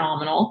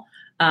phenomenal.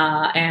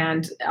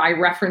 And I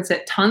reference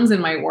it tons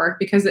in my work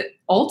because it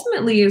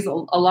ultimately is a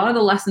lot of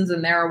the lessons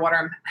in there are what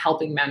I'm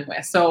helping men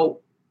with. So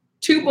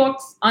 2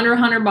 books under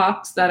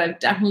 $100 that have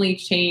definitely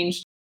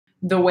changed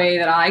the way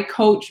that I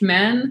coach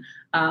men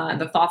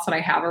the thoughts that I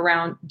have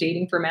around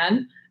dating for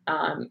men,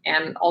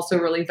 and also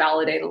really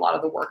validate a lot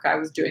of the work I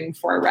was doing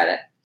before I read it.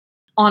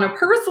 On a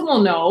personal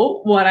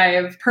note, what I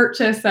have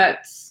purchased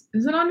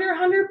is it under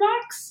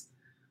 $100?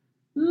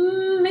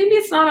 Maybe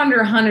it's not under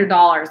 $100, but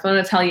I'm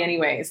going to tell you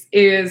anyways,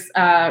 is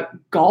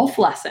golf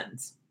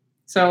lessons.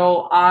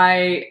 So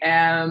I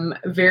am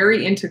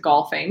very into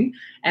golfing.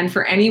 And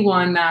for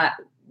anyone that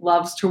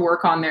loves to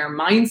work on their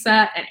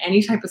mindset and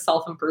any type of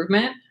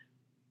self-improvement,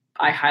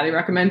 I highly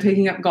recommend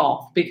taking up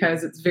golf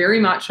because it's very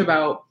much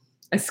about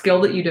a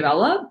skill that you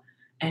develop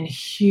and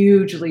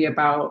hugely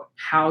about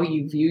how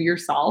you view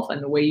yourself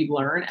and the way you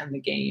learn and the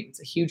game. It's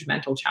a huge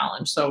mental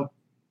challenge. So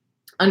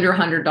under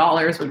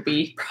 $100 would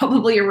be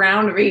probably a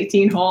round of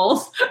 18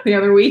 holes the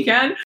other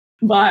weekend.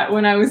 But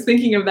when I was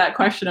thinking of that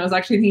question, I was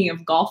actually thinking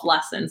of golf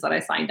lessons that I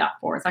signed up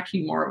for. It's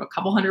actually more of a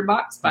couple $100,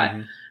 but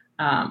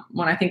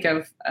when I think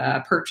of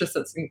a purchase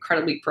that's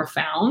incredibly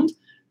profound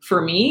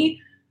for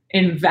me,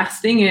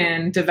 investing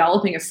in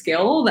developing a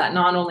skill that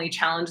not only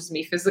challenges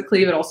me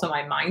physically, but also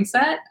my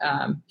mindset,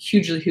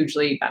 hugely,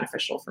 hugely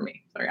beneficial for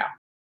me. So yeah.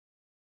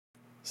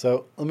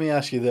 So let me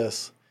ask you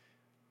this.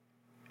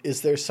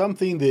 Is there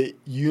something that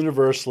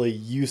universally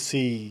you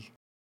see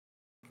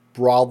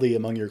broadly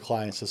among your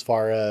clients as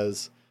far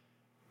as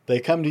they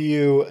come to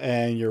you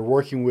and you're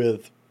working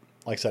with,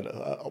 like I said,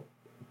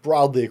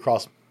 broadly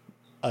across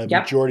a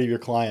majority of your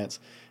clients?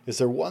 Is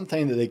there one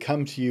thing that they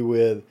come to you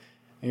with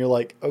and you're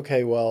like,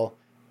 okay, well,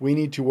 we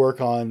need to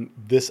work on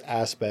this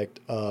aspect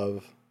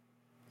of,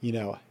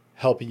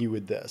 helping you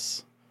with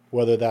this,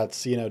 whether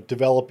that's,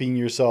 developing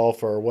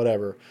yourself or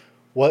whatever.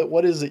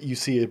 What is it you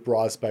see at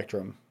broad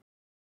spectrum?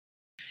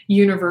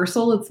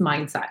 Universal, it's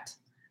mindset.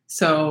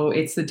 So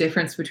it's the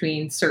difference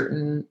between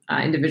certain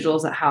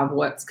individuals that have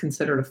what's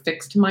considered a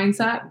fixed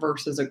mindset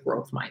versus a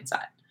growth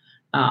mindset.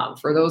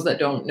 For those that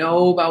don't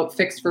know about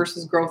fixed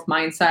versus growth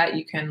mindset,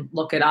 you can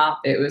look it up.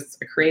 It was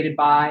created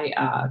by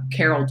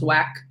Carol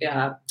Dweck.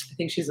 I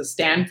think she's a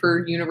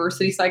Stanford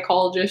University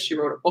psychologist. She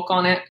wrote a book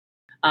on it.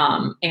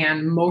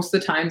 And most of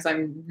the times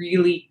I'm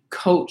really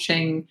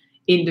coaching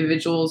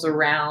individuals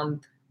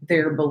around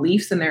their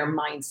beliefs and their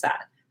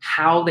mindset,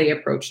 how they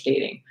approach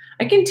dating.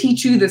 I can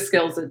teach you the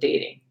skills of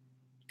dating.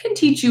 I can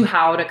teach you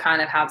how to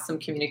kind of have some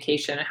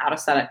communication and how to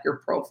set up your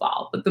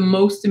profile. But the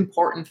most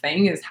important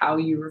thing is how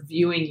you're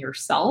viewing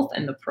yourself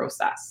and the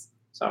process.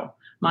 So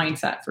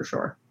mindset for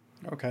sure.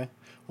 Okay.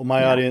 Well,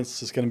 my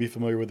audience is going to be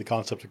familiar with the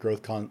concept of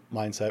growth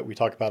mindset. We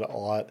talk about it a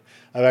lot.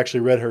 I've actually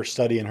read her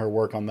study and her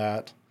work on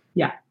that.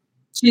 Yeah.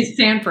 She's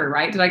Stanford,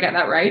 right? Did I get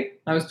that right?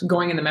 I was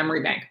going in the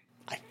memory bank.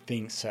 I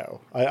think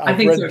so. I've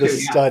read so the too,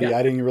 study. Yeah.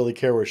 I didn't really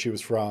care where she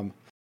was from.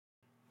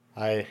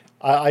 I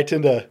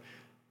tend to,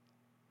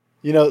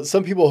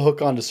 some people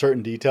hook on to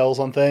certain details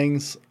on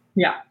things.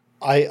 Yeah.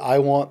 I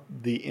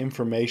want the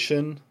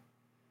information.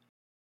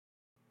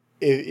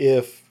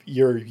 If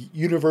you're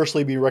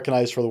universally being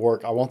recognized for the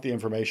work, I want the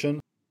information.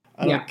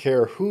 I don't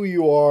care who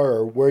you are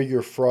or where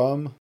you're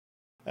from.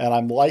 And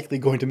I'm likely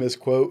going to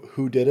misquote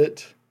who did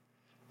it.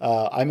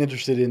 I'm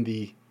interested in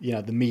the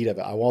meat of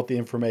it. I want the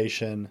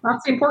information.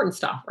 That's the important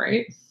stuff,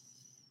 right?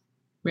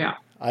 Yeah.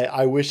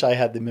 I wish I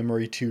had the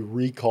memory to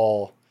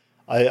recall.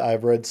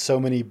 I've read so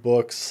many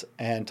books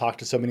and talked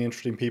to so many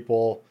interesting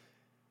people,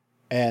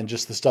 and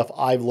just the stuff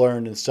I've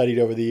learned and studied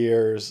over the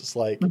years. It's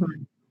like,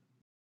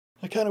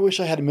 I kind of wish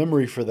I had a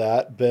memory for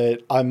that,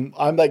 but I'm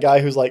that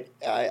guy who's like,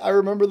 I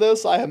remember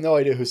this. I have no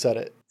idea who said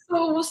it.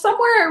 So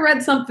somewhere I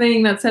read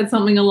something that said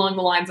something along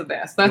the lines of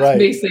this. That's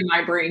basically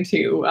my brain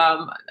too.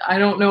 I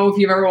don't know if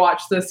you've ever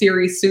watched the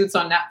series Suits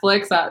on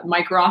Netflix, that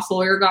Mike Ross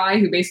lawyer guy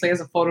who basically has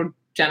a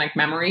photogenic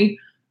memory.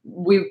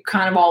 We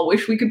kind of all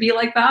wish we could be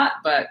like that,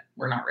 but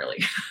we're not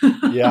really.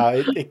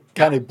 Yeah, it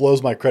kind of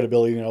blows my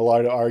credibility in a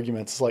lot of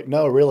arguments. It's like,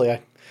 no, really,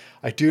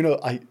 I do know.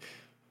 I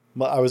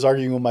was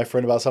arguing with my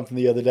friend about something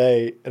the other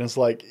day, and it's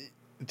like,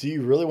 do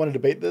you really want to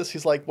debate this?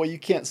 He's like, well, you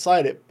can't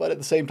cite it, but at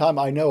the same time,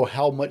 I know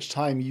how much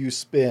time you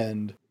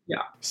spend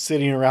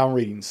sitting around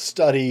reading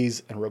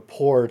studies and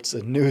reports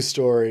and news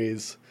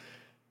stories.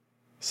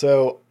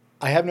 So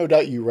I have no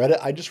doubt you read it.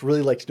 I just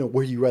really like to know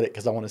where you read it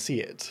because I want to see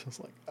it. It's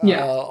like,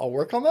 I'll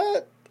work on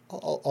that.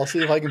 I'll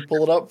see if I can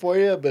pull it up for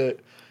you. But,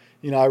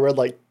 I read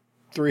like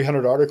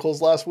 300 articles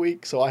last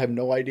week, so I have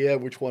no idea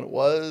which one it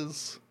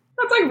was.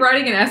 That's like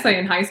writing an essay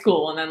in high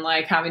school and then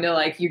like having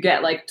to you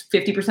get like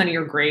 50% of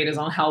your grade is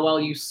on how well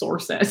you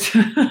source it.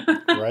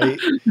 Right?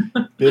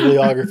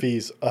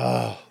 Bibliographies,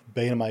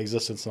 bane of my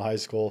existence in high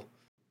school.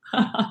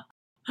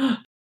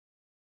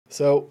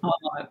 So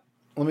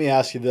let me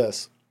ask you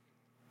this.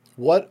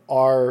 What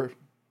are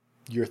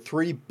your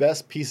 3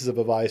 best pieces of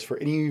advice for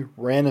any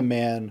random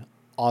man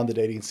on the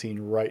dating scene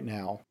right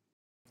now?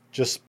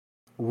 Just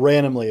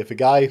randomly, if a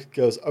guy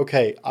goes,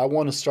 okay, I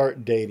want to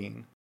start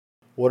dating,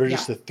 what are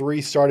just the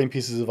 3 starting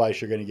pieces of advice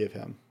you're going to give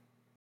him?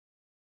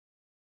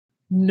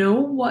 Know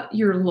what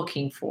you're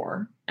looking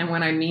for. And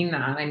when I mean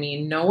that, I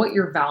mean, know what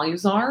your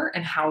values are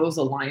and how those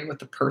align with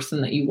the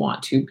person that you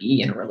want to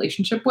be in a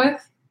relationship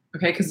with.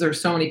 Okay. Because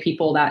there's so many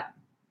people that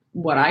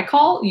what I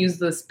call use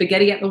the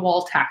spaghetti at the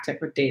wall tactic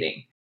with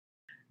dating.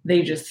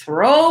 They just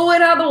throw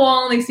it at the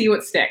wall and they see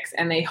what sticks.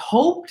 And they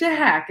hope to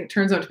heck it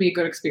turns out to be a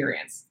good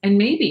experience. And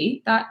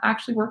maybe that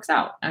actually works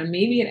out. And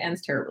maybe it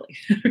ends terribly.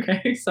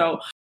 Okay. So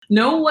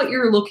know what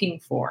you're looking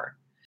for.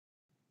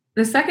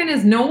 The second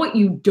is know what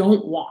you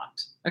don't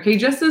want. Okay.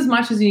 Just as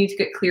much as you need to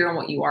get clear on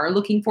what you are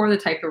looking for, the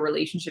type of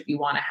relationship you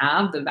want to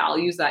have, the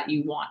values that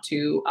you want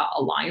to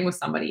align with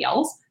somebody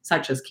else,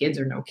 such as kids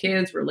or no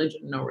kids,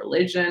 religion, no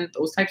religion,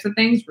 those types of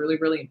things, really,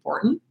 really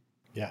important.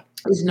 Yeah.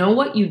 Is know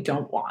what you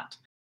don't want.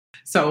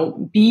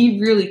 So be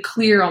really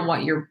clear on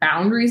what your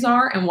boundaries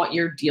are and what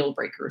your deal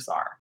breakers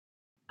are.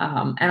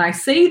 And I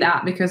say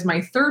that because my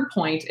third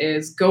point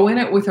is go in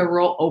it with a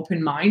real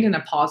open mind and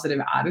a positive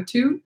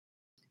attitude,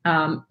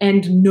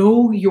 and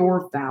know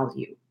your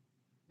value.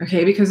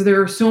 Okay, because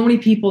there are so many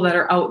people that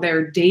are out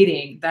there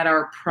dating that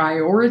are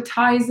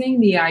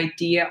prioritizing the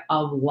idea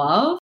of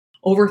love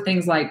over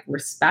things like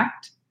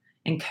respect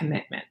and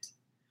commitment.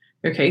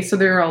 Okay, so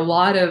there are a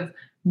lot of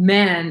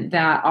men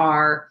that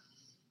are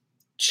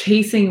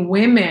chasing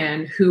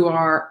women who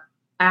are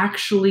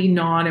actually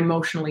not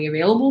emotionally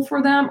available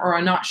for them or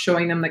are not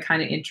showing them the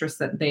kind of interest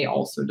that they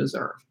also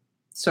deserve.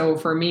 So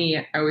for me,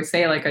 I always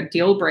say like a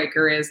deal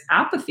breaker is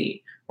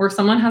apathy, where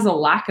someone has a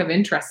lack of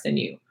interest in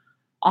you.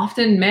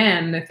 Often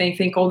men, if they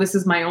think, oh, this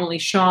is my only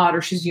shot,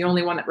 or she's the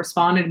only one that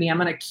responded to me, I'm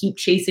going to keep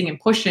chasing and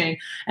pushing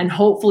and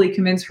hopefully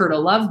convince her to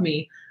love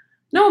me.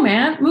 No,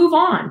 man, move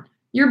on.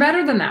 You're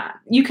better than that.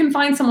 You can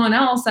find someone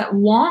else that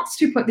wants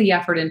to put the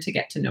effort in to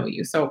get to know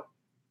you. So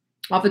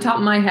off the top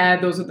of my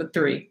head, those are the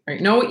three,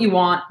 right? Know what you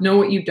want, know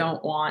what you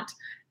don't want,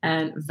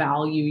 and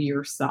value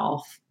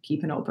yourself.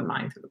 Keep an open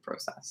mind through the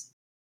process.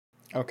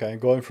 Okay,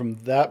 going from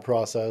that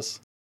process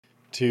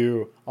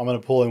to, I'm going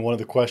to pull in one of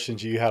the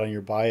questions you had on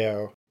your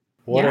bio.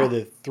 What are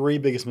the 3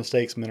 biggest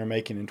mistakes men are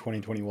making in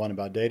 2021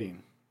 about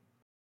dating?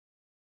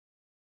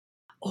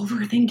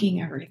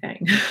 Overthinking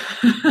everything.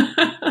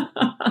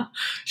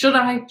 Should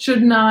I?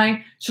 Shouldn't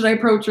I? Should I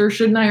approach her?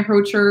 Shouldn't I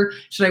approach her?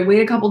 Should I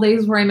wait a couple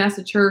days before I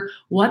message her?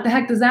 What the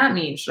heck does that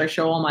mean? Should I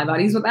show all my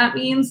buddies what that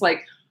means?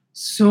 Like,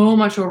 so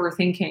much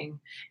overthinking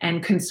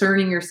and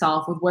concerning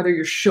yourself with whether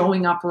you're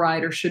showing up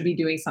right or should be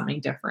doing something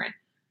different.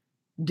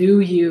 Do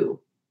you,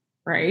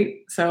 right?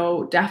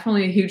 So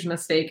definitely a huge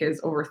mistake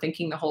is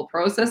overthinking the whole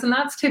process. And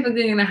that's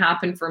typically going to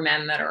happen for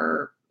men that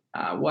are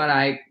not what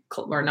I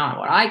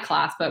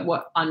class, but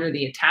what under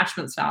the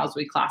attachment styles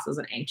we class as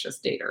an anxious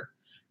dater,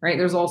 right?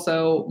 There's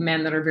also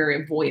men that are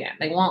very avoidant.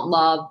 They want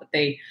love,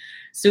 but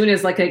soon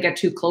as like they get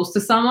too close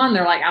to someone,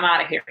 they're like, I'm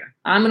out of here.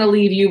 I'm going to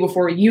leave you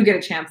before you get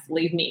a chance to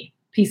leave me.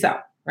 Peace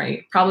out,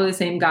 right? Probably the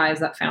same guys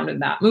that founded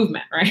that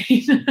movement, right?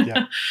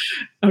 Yeah.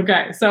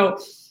 Okay. So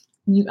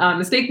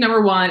mistake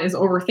number 1 is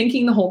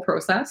overthinking the whole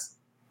process.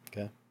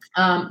 Okay.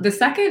 The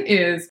second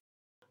is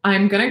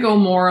I'm going to go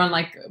more on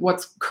like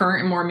what's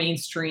current and more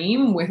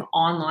mainstream with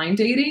online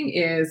dating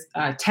is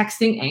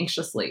texting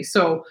anxiously.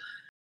 So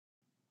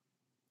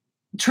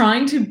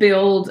trying to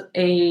build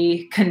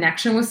a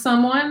connection with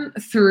someone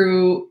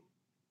through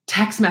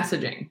text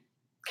messaging.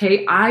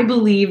 Okay. I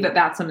believe that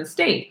that's a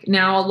mistake.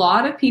 Now, a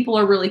lot of people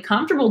are really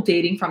comfortable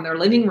dating from their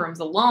living rooms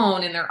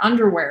alone in their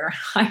underwear.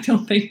 I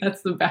don't think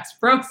that's the best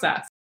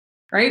process,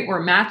 right?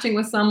 We're matching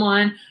with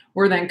someone.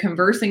 We're then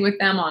conversing with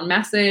them on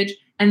message,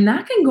 and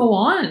that can go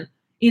on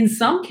in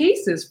some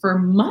cases for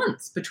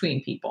months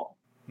between people,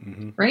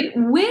 right?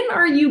 When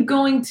are you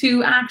going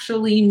to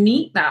actually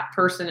meet that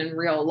person in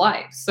real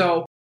life?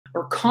 So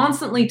we're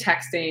constantly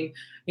texting,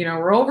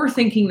 we're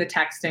overthinking the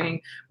texting.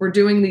 We're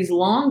doing these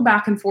long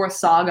back and forth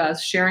sagas,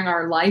 sharing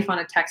our life on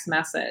a text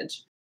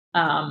message.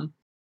 And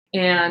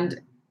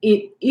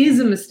it is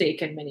a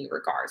mistake in many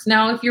regards.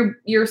 Now, if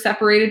you're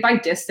separated by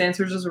distance,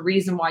 there's just a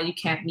reason why you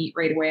can't meet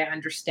right away. I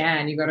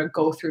understand you got to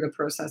go through the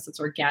process that's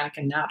organic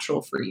and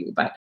natural for you.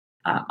 But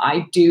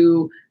I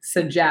do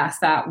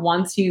suggest that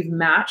once you've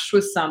matched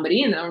with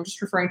somebody, and I'm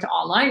just referring to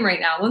online right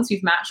now, once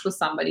you've matched with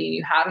somebody and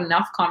you had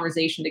enough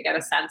conversation to get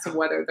a sense of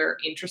whether they're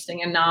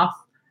interesting enough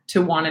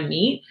to want to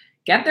meet,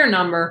 get their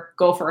number,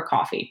 go for a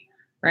coffee,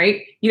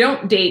 right? You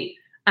don't date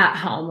at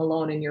home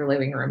alone in your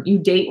living room. You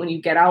date when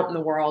you get out in the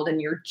world and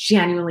you're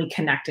genuinely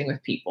connecting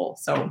with people.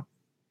 So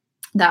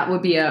that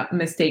would be a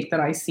mistake that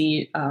I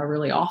see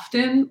really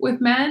often with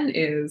men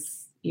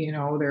is,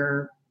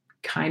 they're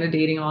kind of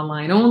dating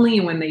online only.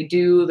 And when they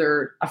do,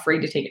 they're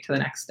afraid to take it to the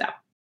next step.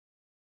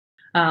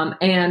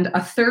 And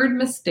a third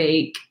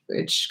mistake,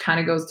 which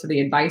kind of goes to the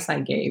advice I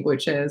gave,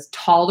 which is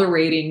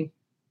tolerating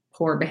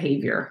poor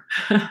behavior.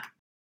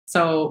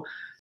 So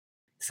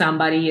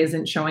somebody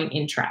isn't showing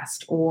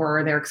interest,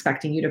 or they're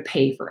expecting you to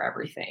pay for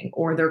everything,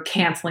 or they're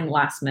canceling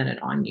last minute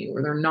on you,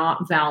 or they're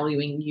not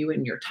valuing you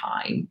and your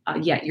time,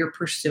 yet you're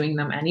pursuing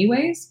them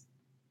anyways.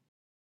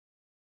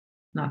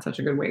 Not such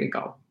a good way to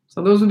go.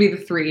 So those would be the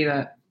 3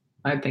 that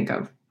I think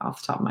of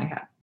off the top of my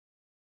head.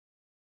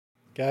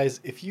 Guys,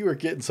 if you are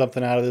getting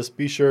something out of this,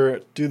 be sure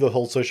to do the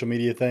whole social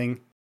media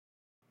thing.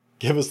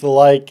 Give us the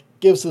like,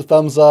 give us the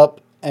thumbs up,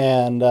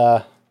 and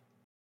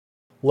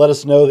let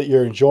us know that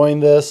you're enjoying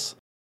this.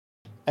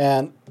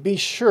 And be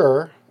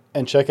sure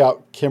and check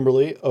out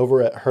Kimberly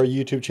over at her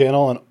YouTube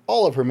channel and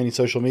all of her many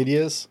social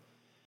medias.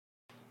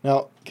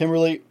 Now,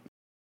 Kimberly,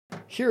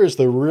 here is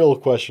the real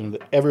question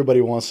that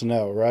everybody wants to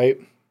know, right?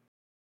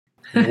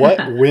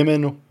 What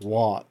women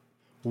want.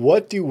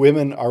 What are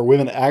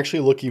women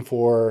actually looking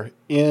for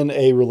in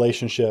a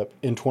relationship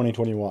in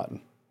 2021?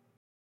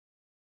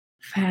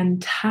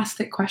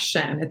 Fantastic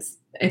question.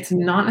 It's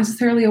not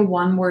necessarily a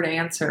one-word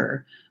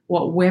answer.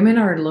 What women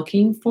are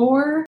looking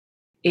for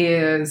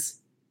is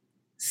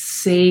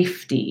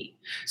safety.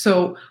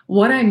 So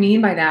what I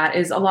mean by that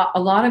is a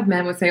lot of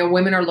men would say, oh,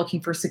 women are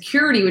looking for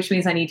security, which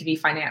means I need to be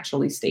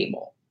financially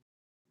stable.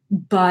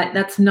 But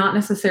that's not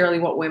necessarily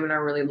what women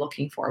are really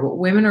looking for. What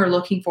women are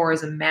looking for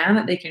is a man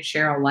that they can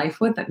share a life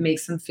with that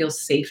makes them feel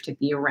safe to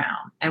be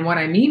around. And what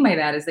I mean by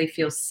that is they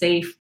feel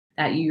safe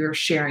that you're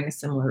sharing a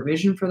similar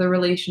vision for the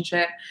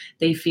relationship.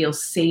 They feel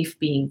safe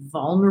being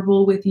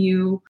vulnerable with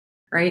you,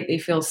 right? They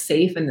feel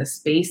safe in the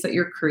space that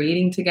you're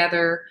creating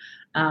together.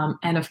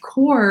 And of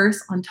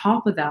course, on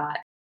top of that,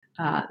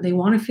 they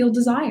want to feel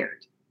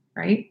desired,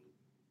 right?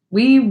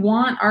 We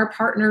want our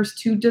partners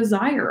to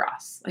desire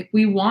us. Like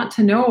I want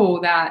to know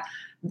that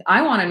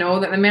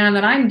the man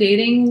that I'm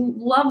dating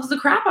loves the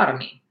crap out of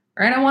me,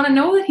 right? I want to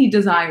know that he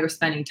desires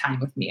spending time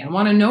with me. I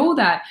want to know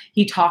that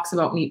he talks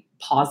about me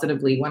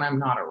positively when I'm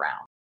not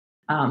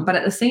around. But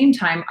at the same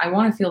time, I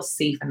want to feel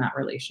safe in that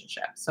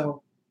relationship.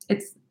 So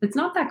it's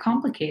not that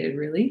complicated,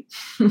 really.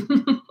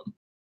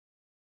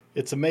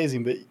 It's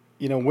amazing, but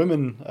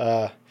women,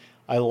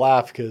 I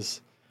laugh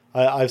because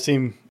I've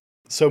seen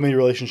so many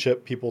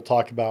relationship people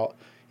talk about,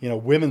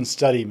 women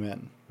study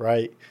men,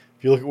 right?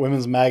 If you look at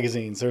women's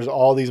magazines, there's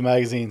all these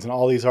magazines and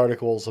all these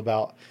articles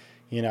about,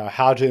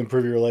 how to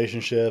improve your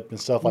relationship and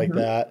stuff like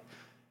that.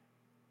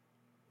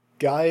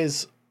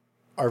 Guys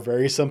are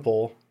very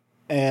simple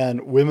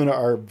and women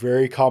are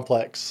very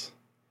complex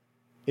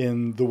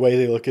in the way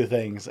they look at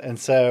things. And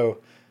so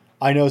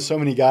I know so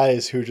many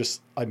guys who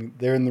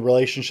they're in the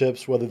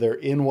relationships, whether they're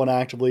in one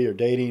actively or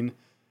dating,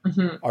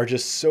 are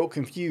just so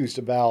confused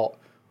about,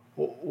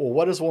 well,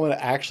 what does a woman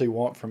actually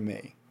want from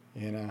me?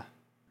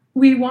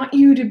 We want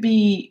you to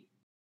be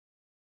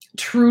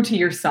true to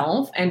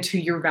yourself and to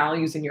your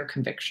values and your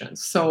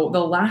convictions. So the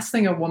last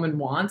thing a woman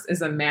wants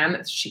is a man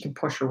that she can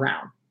push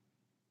around,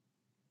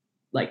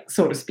 like,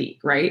 so to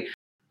speak, right?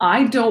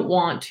 I don't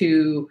want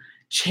to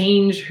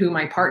change who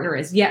my partner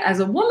is. Yet as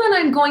a woman,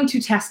 I'm going to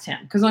test him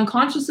because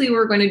unconsciously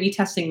we're going to be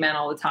testing men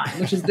all the time,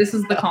 this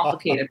is the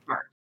complicated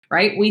part,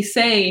 right? We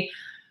say,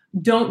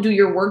 don't do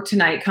your work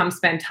tonight, come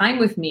spend time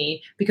with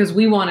me, because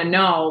we want to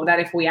know that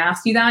if we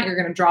ask you that, you're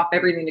going to drop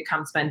everything to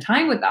come spend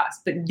time with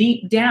us. But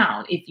deep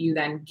down, if you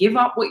then give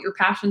up what your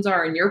passions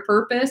are and your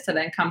purpose to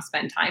then come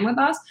spend time with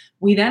us,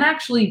 we then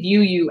actually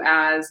view you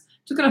as,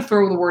 just going to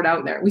throw the word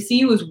out there, we see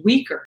you as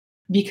weaker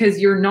because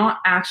you're not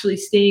actually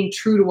staying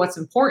true to what's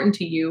important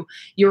to you.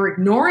 You're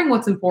ignoring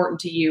what's important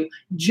to you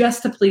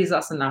just to please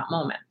us in that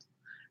moment.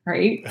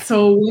 Right.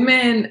 So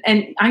women,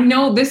 and I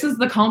know this is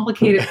the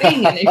complicated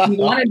thing. And if you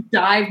want to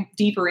dive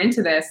deeper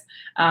into this,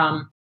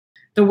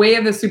 The Way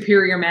of the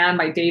Superior Man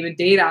by David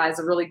Deida is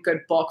a really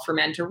good book for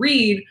men to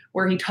read,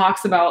 where he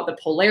talks about the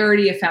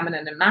polarity of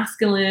feminine and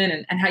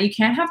masculine and how you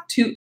can't have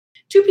two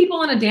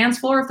people on a dance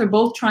floor. If they're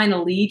both trying to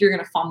lead, you're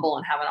going to fumble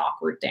and have an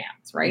awkward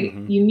dance, right?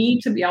 You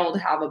need to be able to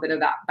have a bit of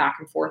that back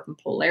and forth and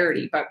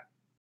polarity. But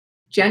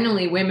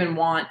generally, women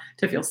want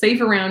to feel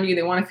safe around you.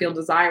 They want to feel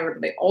desired.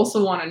 But they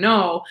also want to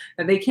know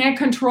that they can't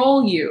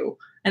control you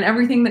and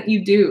everything that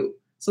you do.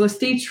 So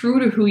stay true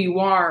to who you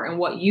are and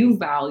what you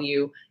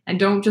value, and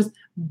don't just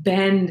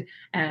bend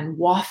and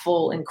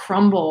waffle and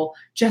crumble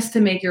just to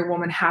make your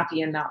woman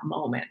happy in that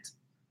moment,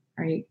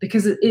 right?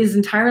 Because it is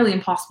entirely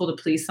impossible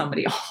to please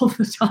somebody all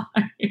the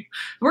time.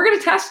 We're going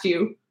to test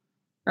you,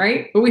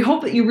 right? But we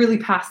hope that you really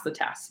pass the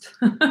test.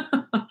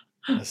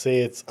 See,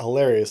 it's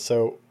hilarious.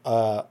 So,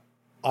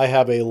 I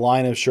have a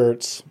line of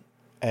shirts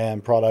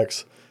and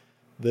products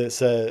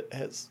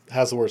that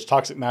has the words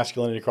toxic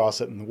masculinity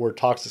across it, and the word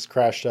toxic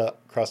crossed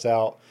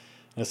out,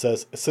 and it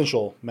says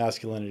essential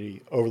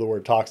masculinity over the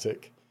word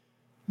toxic,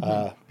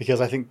 because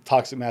I think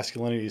toxic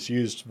masculinity is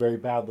used very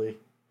badly.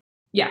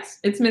 Yes,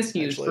 it's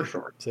misused for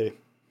sure. See,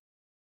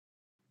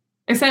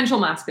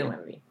 essential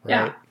masculinity, right.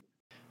 Yeah.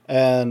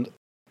 And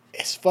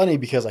it's funny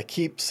because I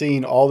keep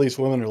seeing all these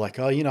women are like,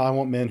 oh, I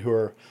want men who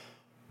are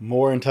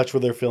more in touch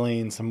with their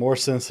feelings and more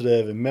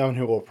sensitive, and men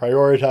who will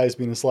prioritize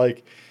me. And it's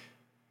like,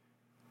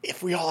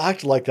 if we all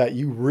acted like that,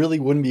 you really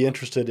wouldn't be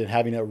interested in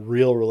having a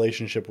real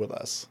relationship with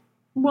us.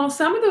 Well,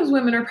 some of those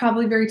women are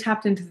probably very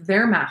tapped into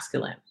their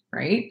masculine,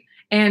 right?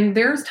 And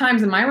there's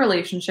times in my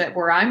relationship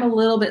where I'm a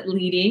little bit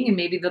leading and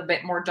maybe the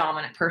bit more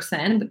dominant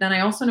person, but then I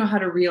also know how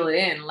to reel it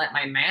in and let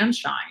my man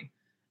shine.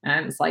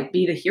 And it's like,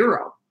 be the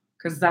hero,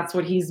 because that's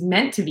what he's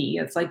meant to be.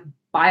 It's like,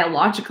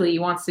 biologically, he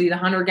wants to be the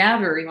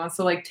hunter-gatherer. He wants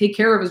to take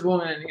care of his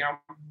woman,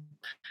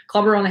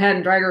 club her on the head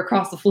and drag her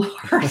across the floor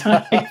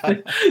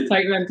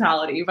type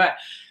mentality. But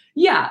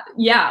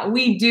Yeah,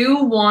 we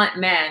do want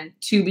men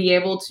to be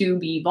able to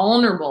be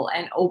vulnerable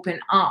and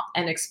open up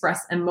and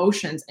express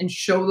emotions and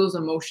show those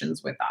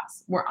emotions with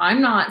us. Where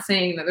I'm not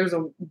saying that there's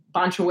a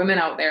bunch of women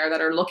out there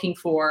that are looking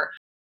for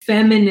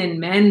feminine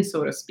men,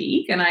 so to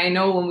speak. And I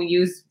know when we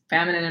use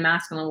feminine and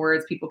masculine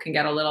words, people can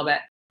get a little bit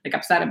like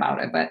upset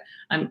about it, but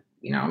I'm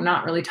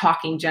not really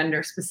talking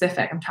gender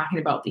specific. I'm talking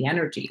about the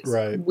energies.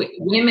 Right.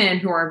 Women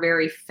who are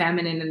very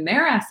feminine in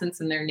their essence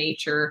and their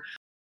nature,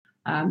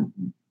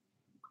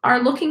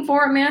 are looking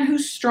for a man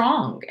who's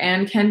strong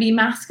and can be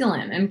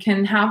masculine and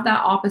can have that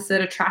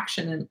opposite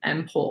attraction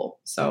and pull.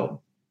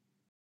 So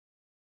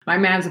my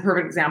man's a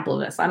perfect example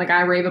of this.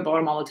 I rave about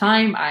him all the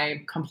time.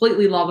 I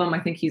completely love him. I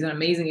think he's an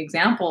amazing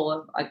example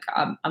of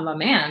a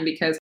man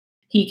because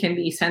he can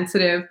be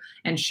sensitive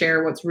and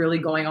share what's really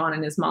going on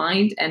in his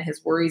mind and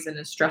his worries and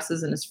his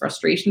stresses and his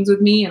frustrations with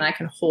me. And I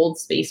can hold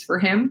space for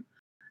him.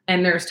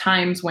 And there's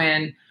times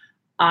when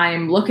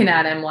I'm looking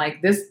at him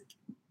like this,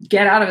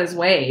 get out of his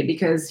way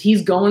because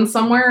he's going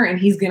somewhere and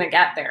he's going to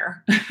get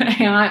there.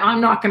 And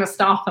I'm not going to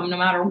stop him no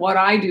matter what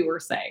I do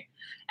or say.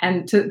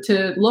 And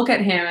to look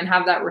at him and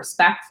have that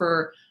respect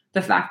for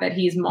the fact that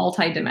he's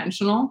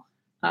multidimensional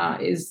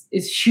is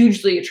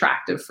hugely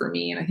attractive for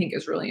me, and I think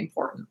is really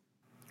important.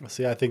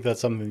 See, I think that's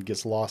something that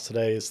gets lost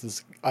today is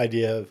this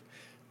idea of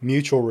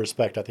mutual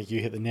respect. I think you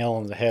hit the nail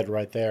on the head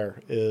right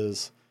there.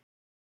 Is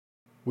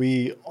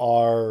we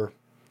are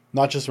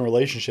not just in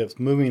relationships,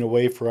 moving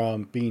away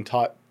from being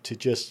taught to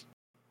just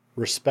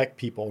respect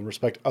people and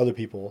respect other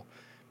people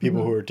mm-hmm.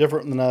 who are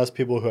different than us,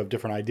 people who have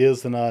different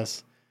ideas than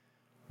us.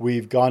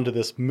 We've gone to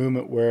this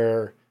movement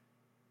where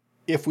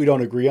if we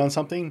don't agree on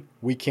something,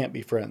 we can't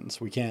be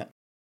friends. We can't.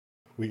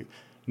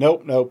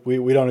 Nope.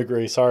 We don't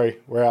agree. Sorry,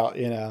 we're out.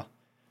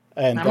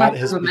 And I'm that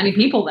has with many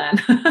people. Then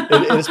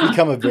it has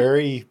become a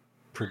very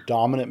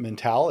predominant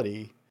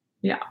mentality.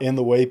 Yeah. In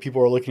the way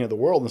people are looking at the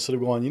world, instead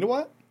of going, you know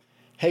what?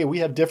 Hey, we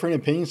have different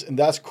opinions, and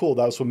that's cool.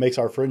 That's what makes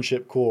our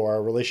friendship cool,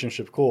 our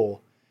relationship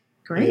cool.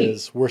 Great.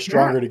 Is we're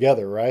stronger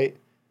together, right?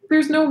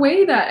 There's no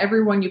way that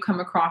everyone you come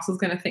across is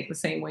going to think the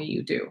same way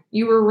you do.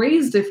 You were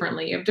raised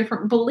differently, you have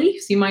different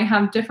beliefs. You might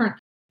have different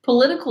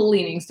political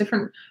leanings,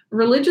 different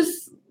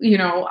religious,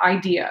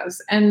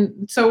 ideas.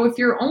 And so if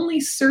you're only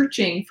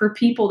searching for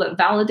people that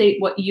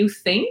validate what you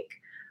think,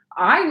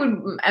 I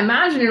would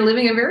imagine you're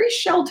living a very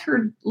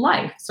sheltered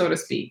life, so to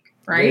speak.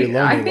 Right?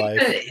 I think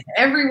that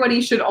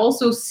everybody should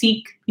also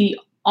seek the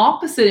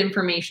opposite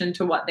information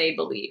to what they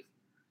believe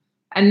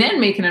and then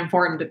make an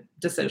informed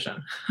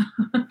decision.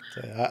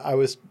 I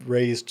was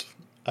raised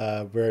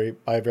by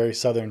a very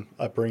Southern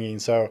upbringing.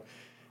 So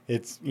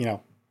it's,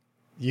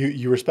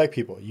 you respect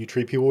people. You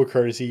treat people with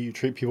courtesy. You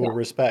treat people with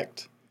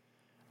respect.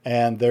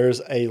 And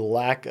there's a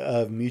lack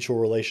of mutual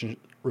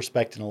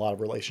respect in a lot of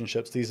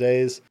relationships these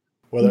days,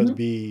 whether mm-hmm. it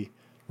be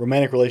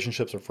romantic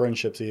relationships or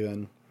friendships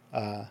even.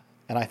 And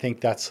I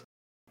think that's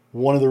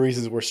one of the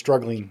reasons we're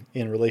struggling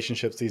in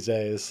relationships these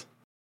days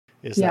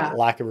is that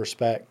lack of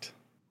respect.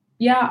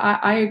 Yeah,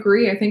 I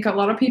agree. I think a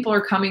lot of people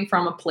are coming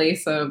from a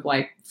place of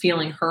like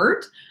feeling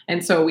hurt.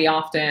 And so we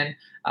often,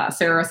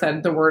 Sarah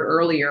said the word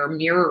earlier,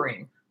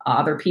 mirroring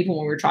other people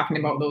when we were talking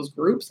about those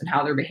groups and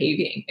how they're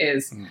behaving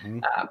is mm-hmm.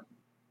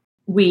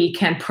 We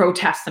can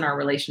protest in our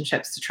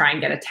relationships to try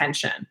and get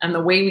attention. And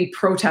the way we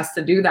protest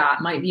to do that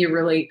might be a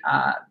really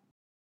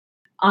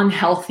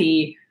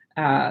unhealthy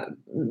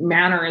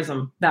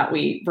mannerism that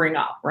we bring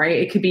up, right?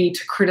 It could be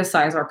to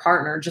criticize our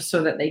partner just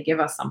so that they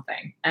give us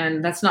something.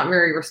 And that's not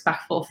very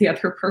respectful of the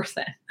other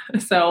person.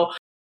 So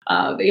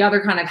the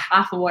other kind of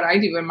half of what I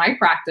do in my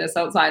practice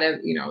outside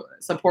of,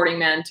 supporting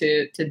men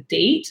to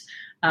date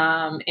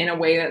in a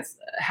way that's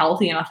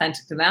healthy and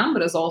authentic to them,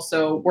 but is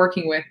also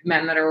working with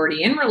men that are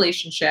already in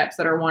relationships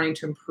that are wanting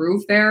to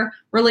improve their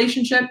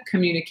relationship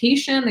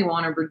communication. They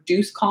want to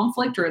reduce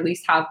conflict or at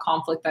least have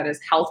conflict that is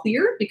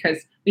healthier because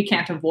we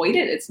can't avoid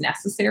it. It's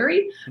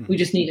necessary. Mm-hmm. We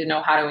just need to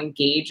know how to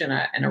engage in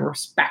a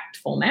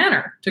respectful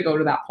manner to go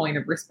to that point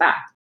of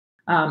respect.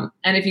 And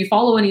if you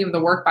follow any of the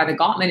work by the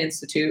Gottman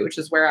Institute, which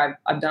is where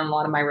I've done a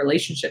lot of my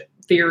relationship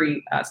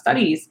theory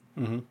studies,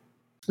 mm-hmm.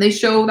 they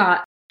show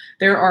that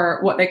there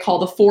are what they call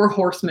the 4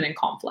 horsemen in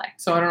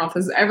conflict. So I don't know if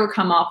this has ever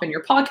come up in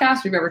your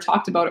podcast. We've ever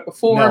talked about it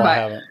before. No, but I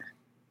haven't.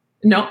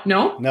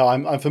 No? No,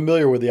 I'm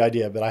familiar with the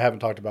idea, but I haven't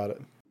talked about it.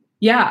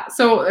 Yeah.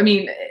 So,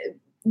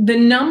 the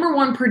number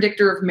one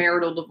predictor of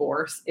marital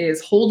divorce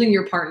is holding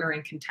your partner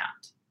in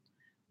contempt,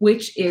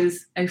 which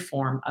is a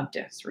form of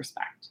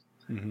disrespect,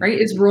 mm-hmm. right?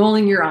 It's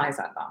rolling your eyes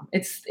at them.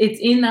 It's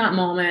in that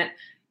moment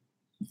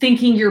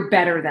thinking you're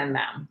better than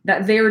them,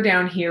 that they're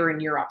down here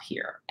and you're up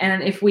here.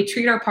 And if we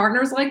treat our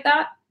partners like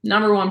that,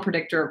 number one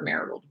predictor of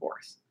marital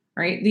divorce,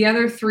 right? The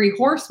other 3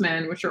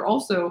 horsemen, which are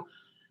also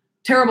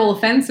terrible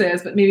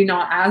offenses, but maybe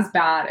not as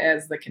bad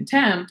as the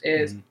contempt,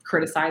 is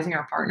criticizing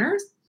our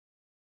partners.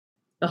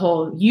 The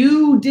whole,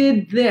 you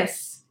did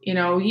this,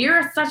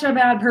 you're such a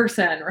bad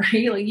person,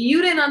 right? Like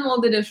you didn't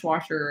unload the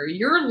dishwasher, or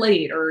you're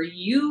late, or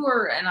you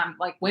are, and I'm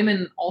like,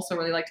 women also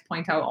really like to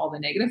point out all the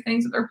negative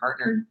things that their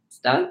partner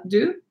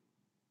do.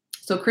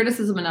 So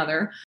criticism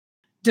another.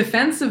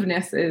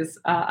 Defensiveness is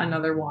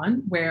another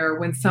one where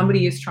when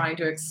somebody is trying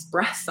to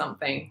express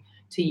something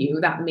to you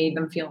that made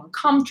them feel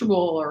uncomfortable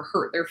or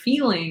hurt their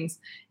feelings,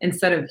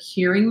 instead of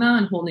hearing that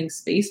and holding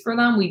space for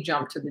them, we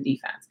jump to the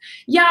defense.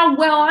 Yeah,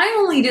 well, I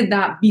only did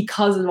that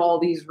because of all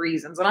these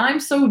reasons, and I'm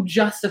so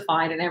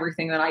justified in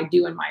everything that I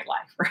do in my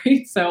life,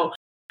 right? So,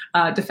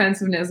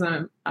 defensiveness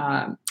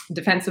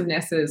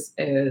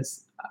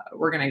is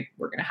we're gonna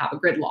have a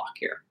gridlock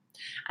here,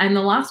 and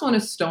the last one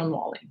is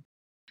stonewalling.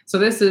 So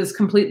this is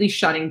completely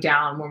shutting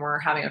down when we're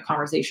having a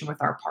conversation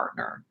with our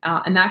partner,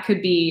 and that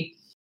could be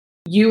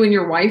you and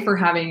your wife are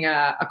having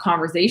a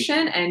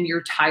conversation and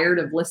you're tired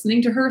of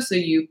listening to her. So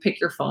you pick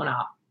your phone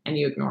up and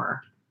you ignore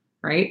her,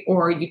 right?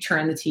 Or you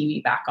turn the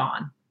TV back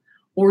on,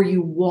 or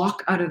you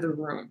walk out of the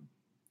room,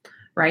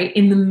 right?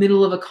 In the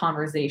middle of a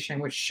conversation,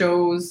 which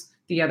shows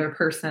the other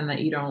person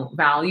that you don't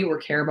value or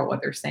care about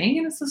what they're saying.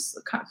 And it's just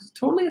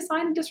totally a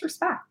sign of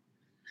disrespect.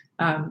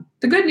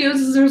 The good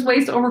news is there's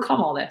ways to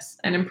overcome all this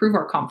and improve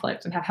our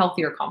conflict and have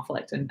healthier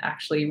conflict and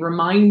actually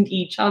remind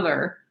each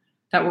other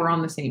that we're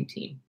on the same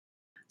team.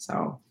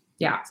 So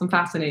yeah, some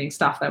fascinating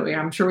stuff that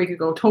I'm sure we could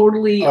go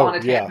totally on a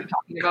tangent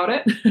talking about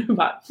it.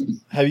 But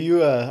are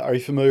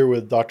you familiar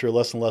with Dr.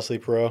 Les and Leslie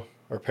Perot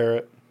or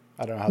Parrott?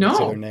 I don't know how to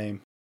say their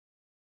name.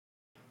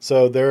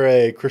 So they're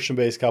a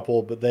Christian-based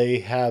couple, but they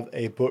have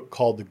a book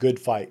called The Good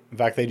Fight. In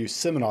fact, they do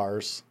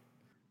seminars.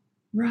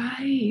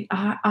 Right.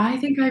 I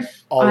think I've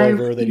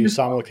over. They do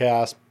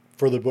simulcast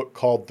for the book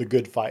called The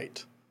Good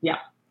Fight. Yeah.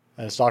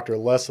 And it's Dr.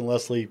 Les and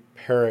Leslie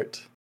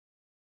Parrott.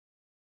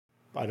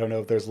 I don't know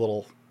if there's a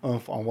little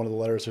oomph on one of the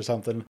letters or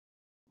something.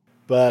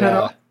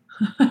 But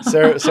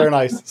Sarah and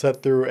I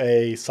sat through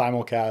a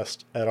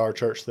simulcast at our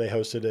church. They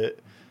hosted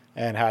it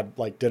and had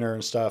like dinner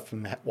and stuff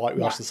and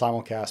watched the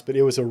simulcast. But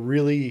it was a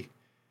really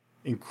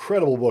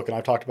incredible book. And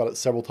I've talked about it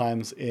several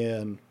times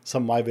in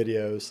some of my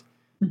videos.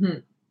 Mm-hmm.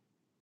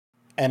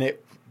 And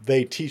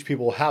they teach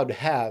people how to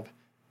have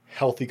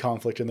healthy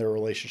conflict in their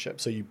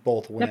relationship so you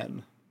both win.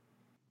 Yep.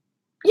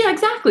 Yeah,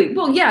 exactly.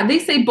 Well, yeah, they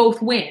say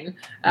both win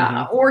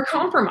or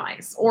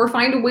compromise or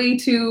find a way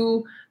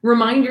to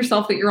remind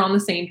yourself that you're on the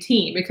same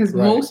team, because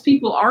most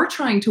people are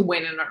trying to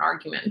win in an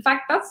argument. In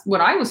fact, that's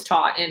what I was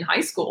taught in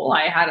high school.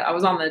 I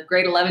was on the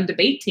grade 11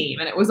 debate team,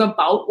 and it was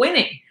about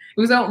winning. It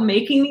was about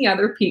making the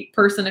other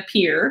person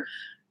appear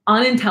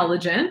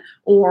unintelligent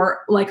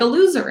or like a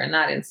loser in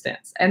that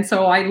instance. And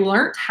so I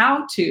learned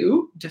how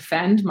to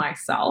defend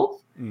myself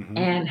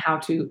and how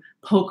to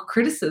poke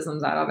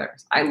criticisms at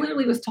others. I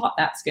literally was taught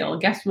that skill.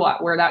 And guess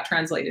what? Where that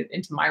translated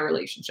into my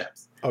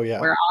relationships. Oh, yeah.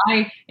 Where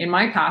in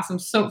my past, I'm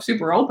so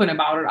super open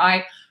about it.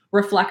 I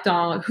reflect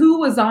on who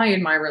was I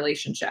in my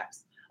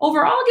relationships.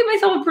 Overall, I'll give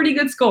myself a pretty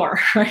good score,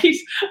 right?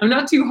 I'm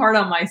not too hard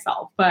on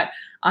myself, but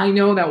I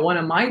know that one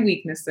of my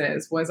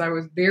weaknesses was I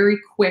was very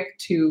quick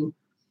to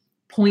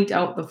point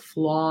out the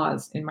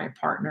flaws in my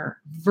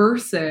partner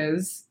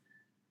versus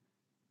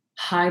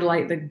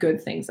highlight the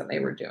good things that they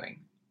were doing.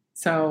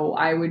 So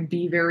I would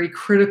be very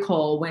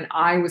critical when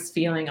I was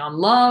feeling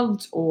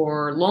unloved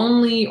or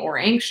lonely or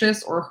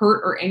anxious or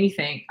hurt or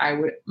anything.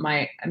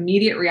 My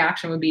immediate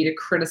reaction would be to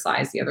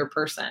criticize the other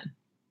person.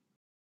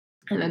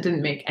 And that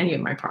didn't make any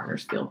of my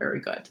partners feel very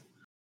good.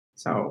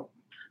 So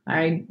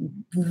I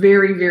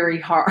try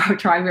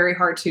very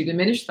hard to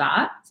diminish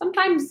that.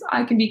 Sometimes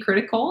I can be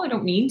critical. I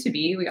don't mean to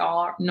be.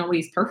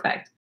 Nobody's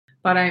perfect.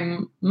 But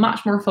I'm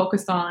much more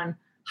focused on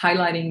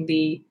highlighting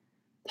the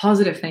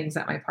positive things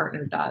that my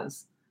partner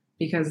does,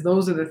 because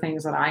those are the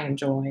things that I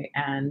enjoy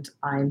and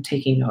I'm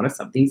taking notice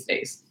of these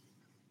days.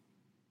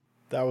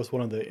 That was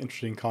one of the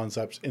interesting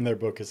concepts in their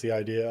book, is the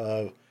idea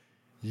of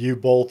you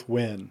both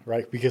win,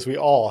 right? Because we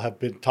all have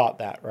been taught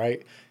that,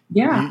 right?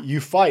 Yeah.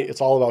 You fight,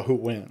 it's all about who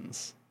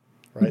wins,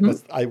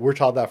 right? We're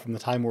taught that from the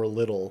time we're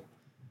little.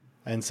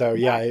 And so,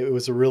 it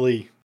was a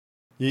really,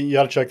 you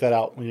got to check that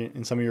out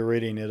in some of your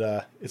reading.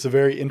 It's a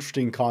very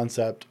interesting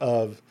concept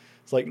of,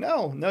 it's like,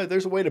 no,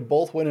 there's a way to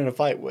both win in a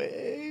fight.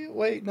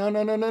 Wait,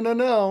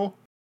 no.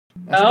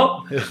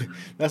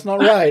 That's not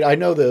right. I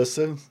know this.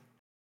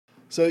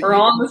 So we're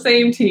all on the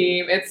same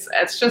team.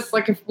 It's just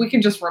like, if we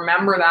can just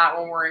remember that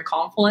when we're in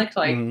conflict,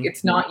 like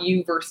it's not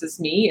you versus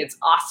me, it's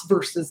us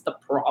versus the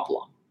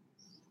problem.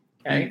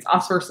 Okay, it's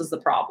us versus the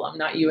problem,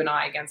 not you and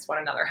I against one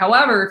another.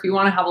 However, if you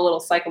want to have a little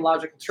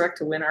psychological trick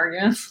to win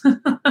arguments,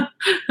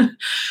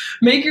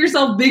 make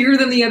yourself bigger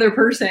than the other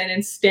person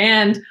and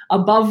stand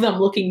above them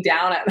looking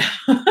down at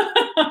them.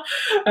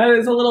 That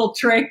is a little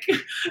trick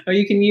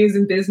you can use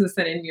in business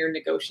and in your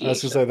negotiations. I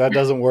was going to say, that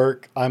doesn't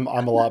work. I'm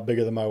a lot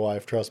bigger than my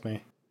wife, trust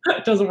me.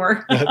 It doesn't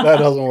work. That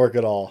doesn't work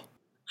at all.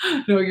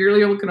 No,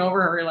 you're looking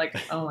over her, you're like,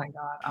 oh my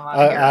God, I'm out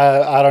of here.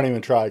 I don't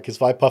even try, because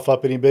if I puff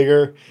up any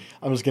bigger,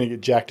 I'm just going to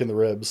get jacked in the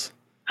ribs.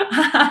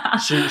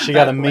 She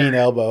got a mean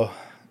elbow.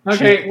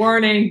 Okay,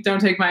 warning, don't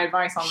take my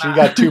advice on that. She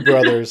got 2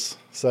 brothers,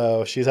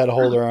 so she's had to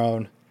hold her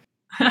own.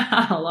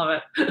 I love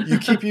it. You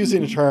keep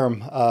using the term,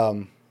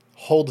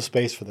 hold the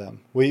space for them.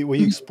 Will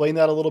you explain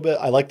that a little bit?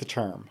 I like the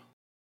term.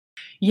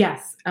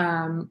 Yes.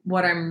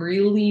 What I'm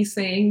really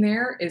saying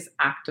there is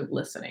active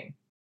listening.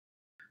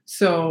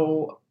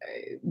 So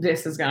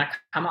this is going to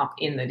come up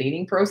in the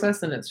dating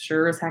process, and it's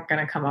sure as heck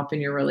going to come up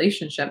in your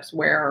relationships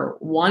where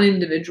one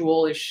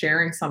individual is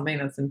sharing something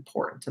that's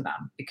important to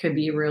them. It could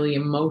be really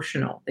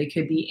emotional. They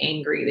could be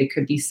angry. They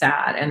could be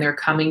sad. And they're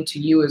coming to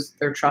you as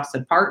their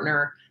trusted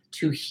partner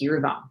to hear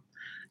them.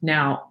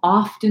 Now,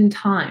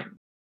 oftentimes,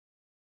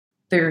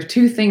 there are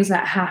two things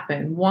that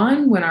happen.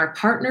 One, when our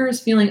partner is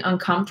feeling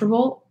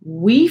uncomfortable,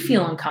 we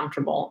feel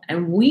uncomfortable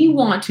and we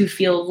want to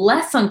feel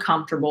less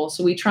uncomfortable.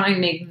 So we try and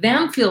make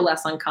them feel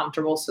less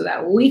uncomfortable so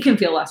that we can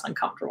feel less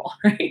uncomfortable,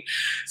 right?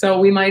 So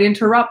we might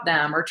interrupt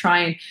them or try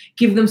and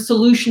give them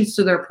solutions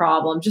to their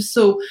problem just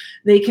so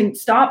they can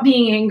stop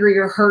being angry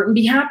or hurt and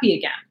be happy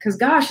again. Because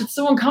gosh, it's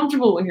so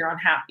uncomfortable when you're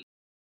unhappy.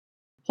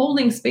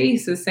 Holding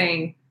space is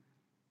saying,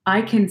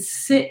 I can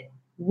sit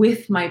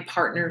with my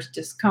partner's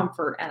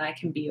discomfort and I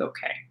can be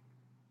okay,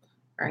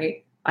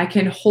 right? I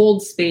can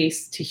hold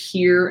space to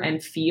hear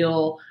and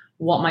feel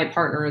what my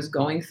partner is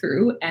going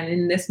through. And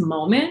in this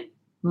moment,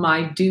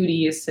 my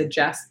duty is to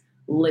just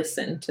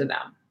listen to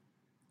them.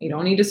 You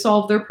don't need to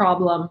solve their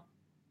problem.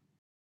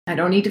 I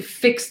don't need to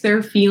fix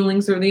their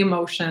feelings or the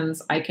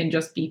emotions. I can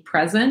just be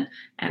present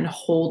and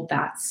hold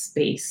that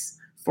space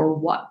for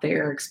what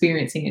they're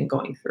experiencing and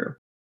going through.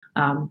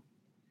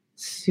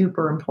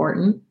 Super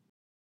important.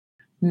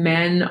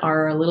 Men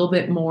are a little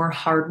bit more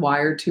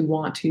hardwired to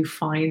want to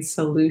find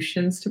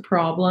solutions to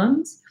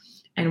problems,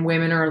 and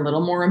women are a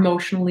little more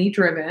emotionally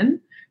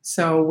driven.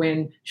 So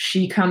when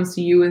she comes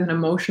to you with an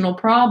emotional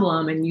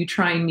problem and you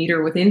try and meet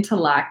her with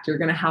intellect, you're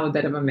going to have a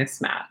bit of a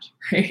mismatch,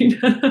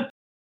 right?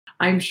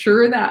 I'm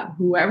sure that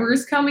whoever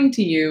is coming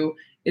to you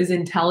is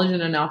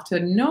intelligent enough to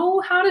know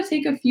how to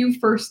take a few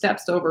first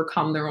steps to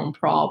overcome their own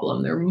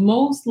problem. They're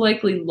most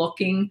likely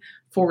looking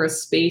for a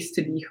space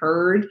to be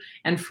heard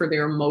and for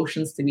their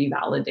emotions to be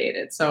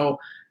validated. So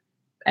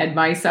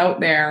advice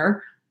out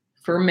there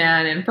for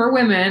men and for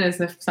women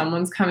is if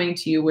someone's coming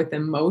to you with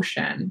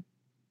emotion,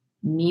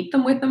 meet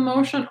them with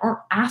emotion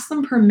or ask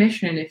them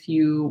permission if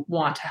you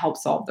want to help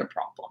solve their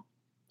problem.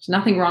 There's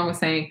nothing wrong with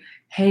saying,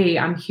 hey,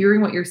 I'm hearing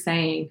what you're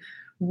saying.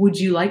 Would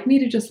you like me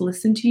to just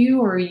listen to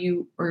you or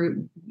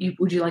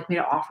would you like me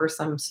to offer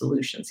some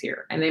solutions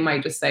here? And they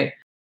might just say,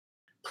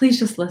 please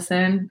just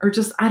listen, or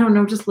just, I don't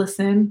know, just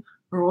listen,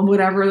 or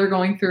whatever they're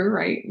going through,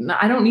 right?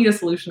 I don't need a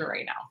solution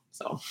right now.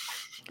 So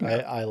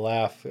I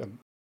laugh,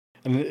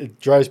 and it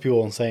drives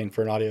people insane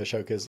for an audio show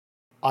because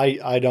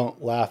I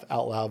don't laugh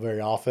out loud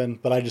very often,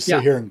 but I just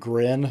sit here and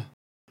grin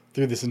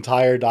through this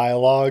entire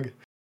dialogue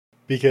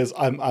because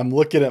I'm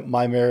looking at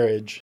my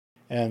marriage,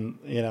 and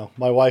you know,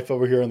 my wife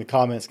over here in the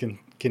comments can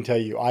tell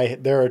you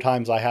there are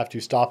times I have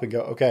to stop and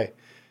go, okay,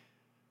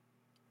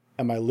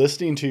 am I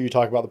listening to you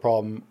talk about the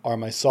problem, or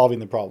am I solving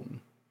the problem?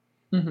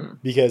 Mm-hmm.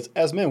 Because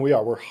as men,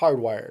 we're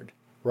hardwired,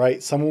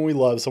 right? Someone we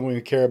love, someone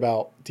we care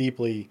about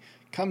deeply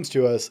comes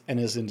to us and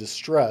is in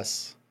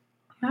distress.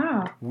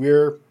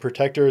 We're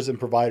protectors and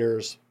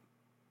providers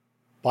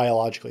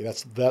biologically.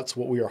 That's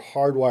what we are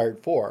hardwired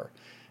for.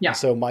 Yeah.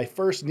 So my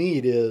first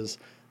need is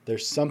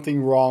there's something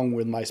wrong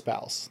with my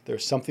spouse.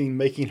 There's something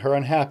making her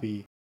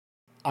unhappy.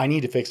 I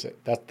need to fix it.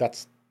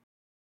 That's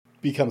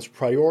becomes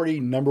priority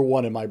number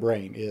one in my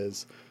brain,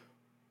 is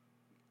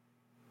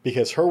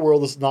because her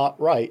world is not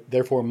right,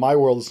 therefore my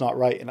world is not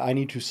right, and I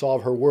need to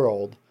solve her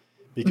world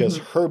because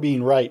her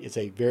being right is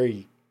a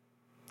very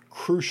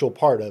crucial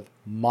part of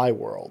my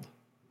world.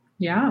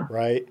 Yeah.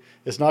 Right?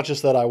 It's not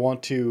just that I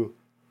want to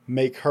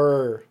make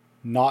her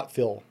not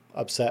feel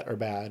upset or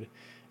bad.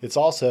 It's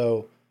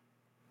also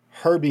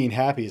her being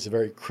happy is a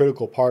very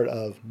critical part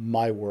of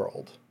my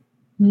world.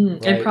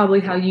 Right? And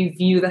probably how you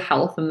view the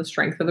health and the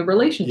strength of the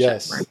relationship.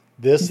 Yes. Right?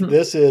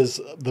 This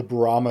is the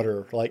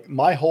barometer. Like,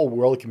 my whole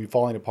world can be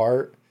falling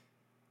apart.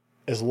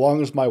 As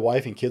long as my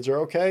wife and kids are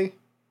okay,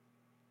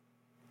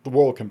 the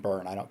world can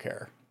burn. I don't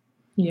care.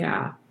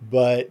 Yeah.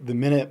 But the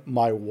minute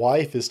my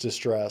wife is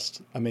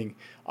distressed, I mean,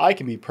 I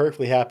can be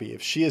perfectly happy.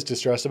 If she is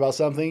distressed about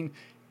something,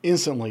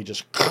 instantly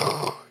just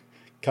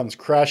comes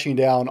crashing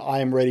down. I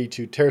am ready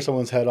to tear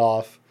someone's head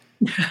off,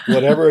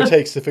 whatever it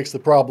takes to fix the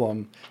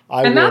problem.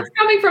 That's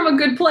coming from a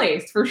good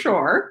place, for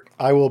sure.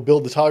 I will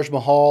build the Taj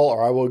Mahal,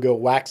 or I will go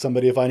whack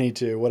somebody if I need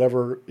to,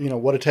 whatever,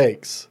 what it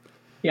takes.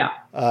 Yeah.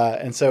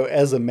 And so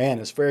as a man,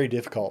 it's very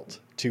difficult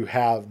to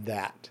have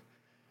that.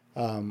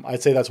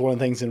 I'd say that's one of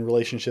the things in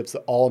relationships that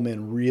all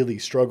men really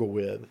struggle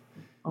with.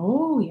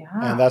 Oh, yeah.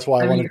 And that's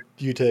why I wanted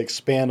you to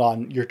expand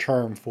on your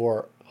term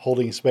for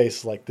holding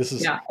space. Like, this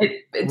is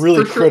it's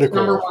really for critical.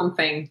 Sure, number one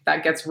thing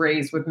that gets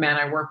raised with men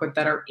I work with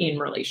that are in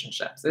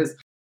relationships is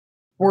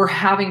we're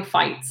having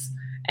fights,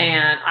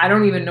 and I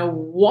don't even know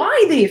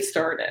why they've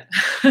started.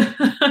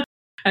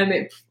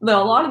 And a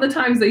lot of the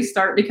times they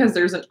start because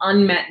there's an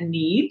unmet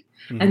need.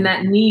 Mm-hmm. And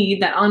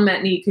that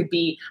unmet need could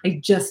be,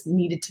 I just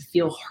needed to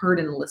feel heard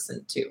and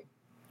listened to.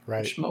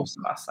 Right. Which most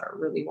of us are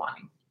really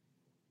wanting.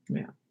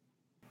 Yeah.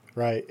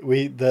 Right.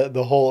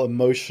 The whole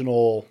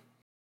emotional,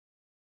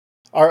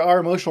 our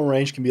emotional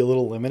range can be a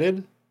little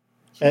limited.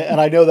 And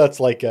I know that's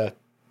like a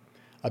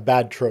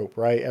bad trope,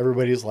 right?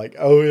 Everybody's like,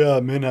 oh yeah,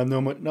 men have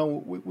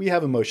no, we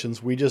have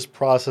emotions. We just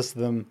process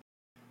them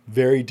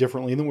very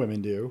differently than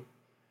women do.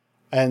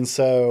 And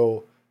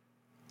so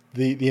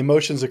the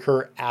emotions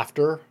occur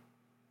after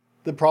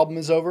the problem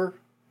is over,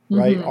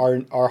 right?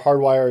 Our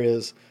hardwire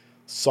is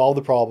solve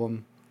the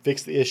problem,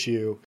 fix the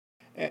issue,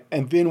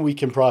 and then we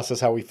can process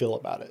how we feel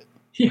about it.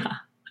 Yeah.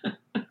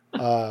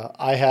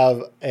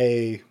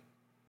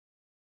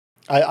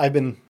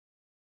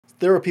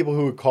 There are people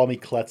who would call me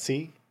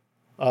klutzy.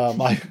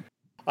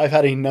 I've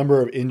had a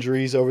number of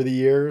injuries over the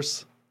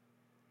years,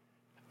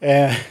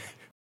 and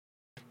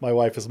my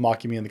wife is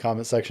mocking me in the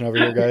comment section over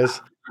here,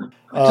 guys.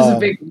 Just a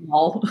big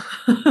wall.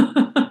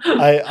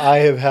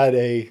 I have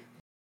had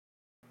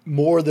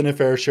more than a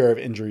fair share of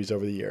injuries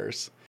over the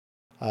years.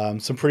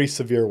 Some pretty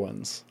severe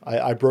ones.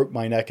 I broke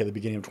my neck at the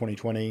beginning of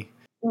 2020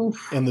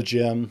 in the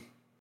gym.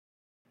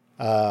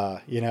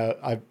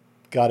 I've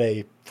got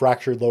a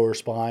fractured lower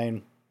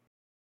spine.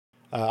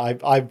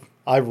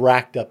 I've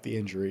racked up the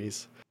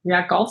injuries.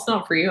 Yeah, golf's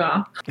not for you,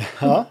 huh?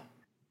 Huh?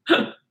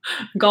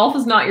 Golf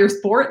is not your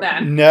sport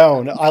then.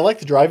 No, I like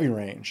the driving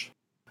range.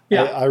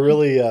 Yeah. I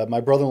really,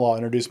 my brother-in-law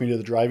introduced me to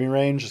the driving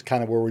range. It's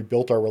kind of where we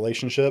built our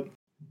relationship.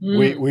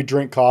 We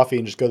drink coffee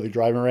and just go to the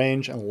driving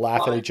range and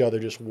laugh at each other,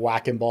 just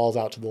whacking balls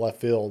out to the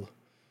left field.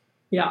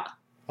 Yeah.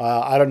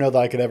 I don't know that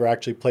I could ever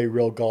actually play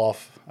real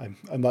golf.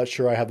 I'm not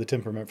sure I have the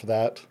temperament for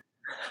that.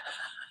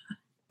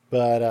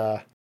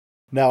 But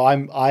no,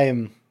 I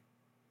am a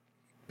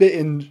bit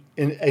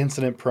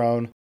incident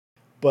prone.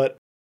 But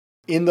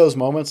in those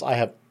moments, I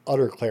have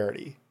utter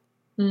clarity.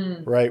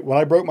 Right? When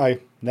I broke my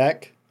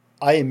neck,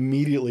 I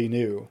immediately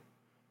knew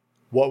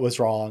what was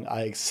wrong.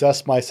 I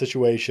assessed my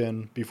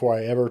situation before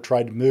I ever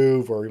tried to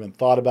move or even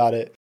thought about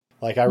it.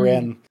 Like I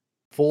ran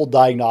full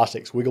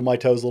diagnostics, wiggle my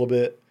toes a little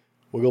bit,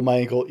 wiggle my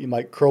ankle, you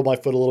might curl my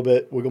foot a little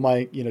bit, wiggle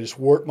my, just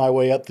work my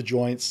way up the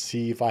joints,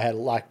 see if I had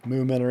lack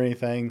movement or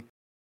anything.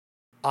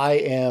 I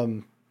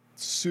am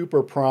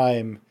super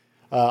prime.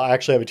 I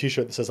actually have a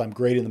t-shirt that says I'm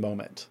great in the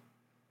moment.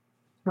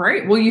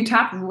 Right. Well, you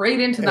tapped right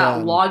into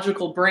that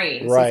logical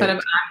brain. So right. Instead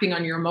of acting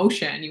on your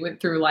emotion, you went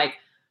through like,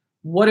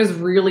 what is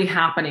really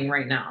happening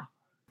right now?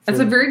 That's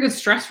a very good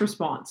stress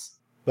response.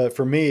 But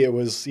for me, it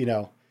was,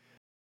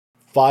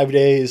 5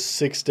 days,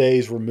 6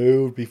 days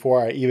removed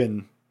before I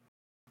even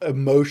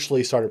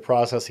emotionally started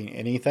processing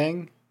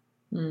anything.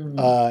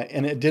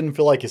 And it didn't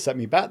feel like it set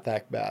me back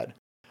that bad.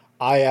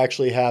 I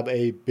actually have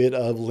a bit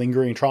of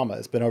lingering trauma.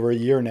 It's been over a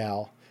year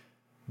now,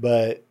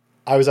 but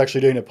I was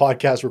actually doing a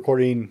podcast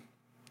recording,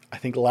 I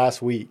think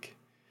last week.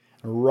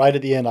 And right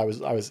at the end, I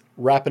was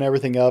wrapping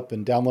everything up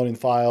and downloading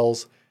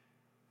files,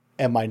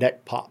 and my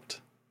neck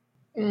popped.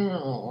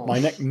 My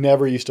neck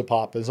never used to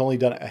pop. It's only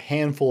done it a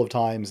handful of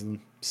times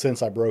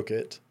since I broke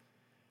it.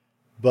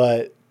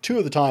 But 2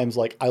 of the times,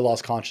 I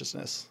lost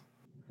consciousness.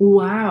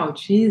 Wow.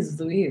 Jeez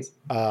Louise.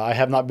 I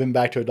have not been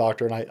back to a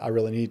doctor, and I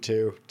really need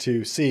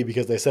to see,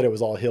 because they said it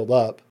was all healed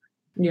up.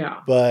 Yeah.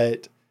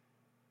 But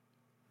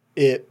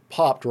it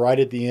popped right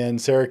at the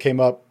end. Sarah came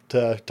up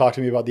to talk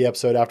to me about the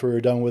episode after we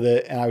were done with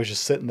it, and I was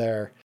just sitting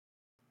there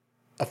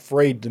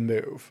afraid to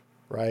move,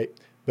 right?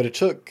 But it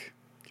took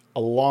a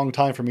long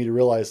time for me to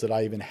realize that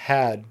I even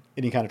had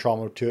any kind of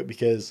trauma to it,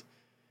 because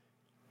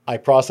I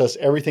processed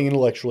everything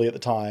intellectually at the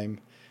time.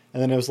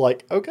 And then it was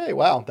like, okay,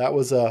 wow, that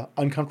was a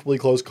uncomfortably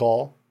close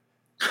call.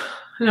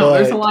 No,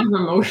 there's a lot of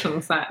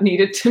emotions that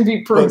needed to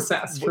be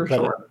processed for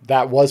sure.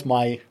 That was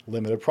my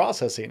limit of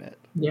processing it.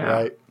 Yeah.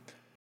 Right.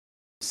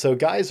 So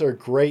guys are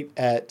great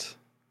at,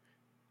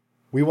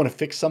 we want to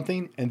fix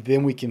something and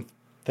then we can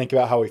think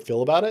about how we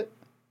feel about it.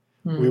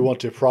 We want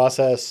to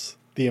process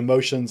the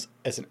emotions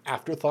as an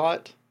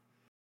afterthought.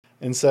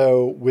 And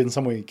so when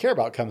someone we care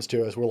about comes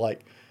to us, we're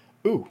like,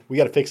 ooh, we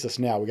got to fix this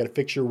now. We got to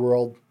fix your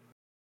world.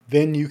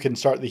 Then you can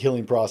start the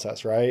healing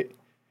process, right?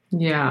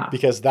 Yeah.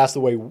 Because that's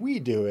the way we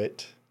do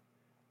it,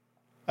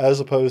 as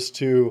opposed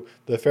to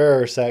the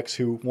fairer sex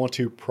who want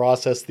to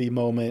process the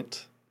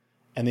moment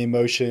and the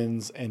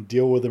emotions and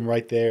deal with them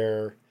right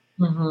there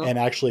and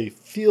actually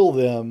feel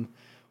them.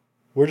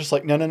 We're just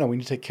like, no, we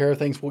need to take care of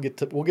things. We'll get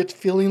to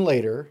feeling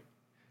later.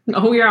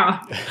 Oh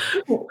yeah.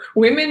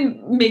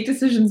 Women make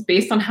decisions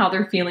based on how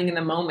they're feeling in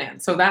the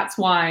moment. So that's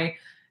why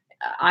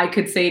I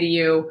could say to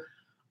you,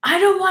 I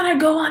don't want to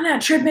go on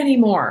that trip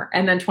anymore.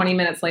 And then 20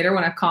 minutes later,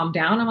 when I've calmed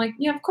down, I'm like,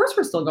 yeah, of course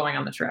we're still going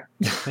on the trip.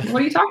 What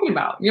are you talking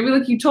about? You'll be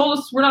like, you told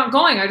us we're not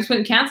going. I just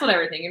went and canceled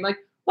everything. You're like,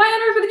 why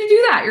on earth did you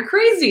do that? You're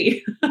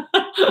crazy.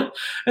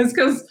 It's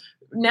because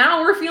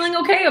now we're feeling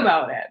okay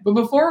about it. But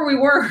before we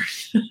weren't.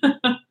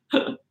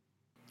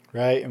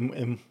 Right.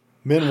 And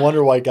men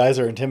wonder why guys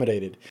are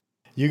intimidated.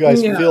 You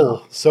guys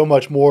feel so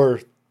much more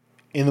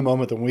in the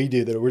moment than we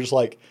do, that we're just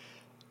like,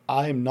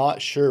 I'm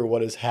not sure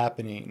what is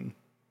happening.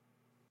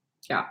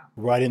 Yeah.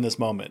 Right in this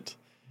moment.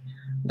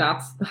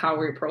 That's how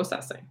we're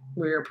processing.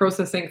 We're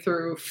processing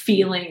through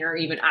feeling or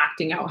even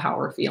acting out how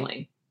we're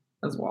feeling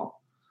as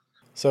well.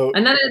 So,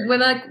 and then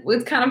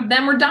it's kind of,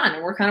 then we're done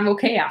and we're kind of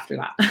okay after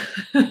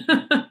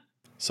that.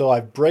 So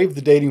I've braved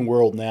the dating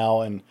world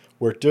now and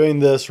we're doing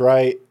this,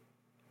 right?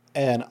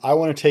 And I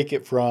want to take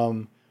it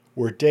from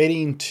we're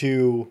dating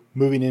to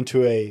moving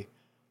into a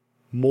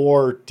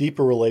more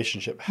deeper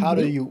relationship, how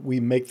do we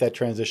make that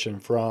transition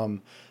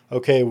from,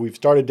 okay, we've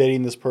started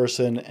dating this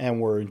person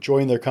and we're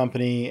enjoying their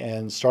company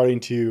and starting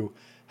to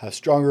have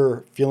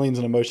stronger feelings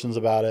and emotions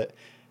about it.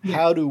 Yeah.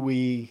 How do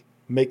we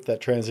make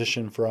that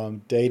transition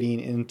from dating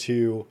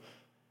into,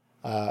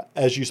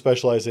 as you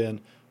specialize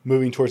in,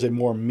 moving towards a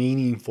more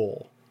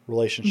meaningful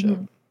relationship?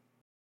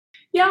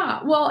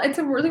 Yeah, well, it's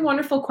a really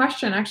wonderful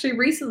question. Actually,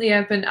 recently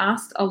I've been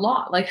asked a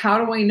lot, like,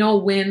 how do I know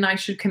when I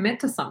should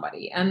commit to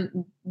somebody?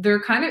 And there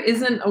kind of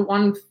isn't a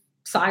one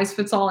size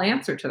fits all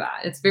answer to that.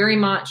 It's very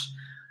much,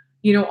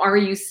 are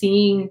you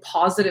seeing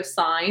positive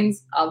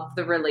signs of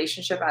the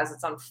relationship as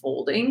it's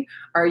unfolding?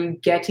 Are you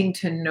getting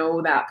to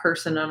know that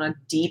person on a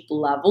deep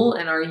level?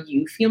 And are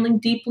you feeling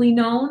deeply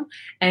known?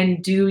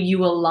 And do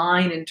you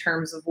align in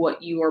terms of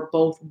what you are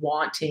both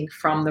wanting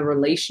from the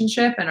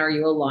relationship? And are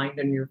you aligned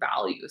in your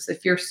values?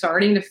 If you're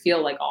starting to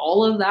feel like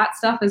all of that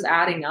stuff is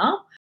adding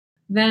up,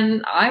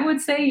 then I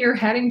would say you're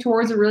heading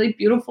towards a really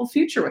beautiful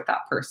future with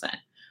that person.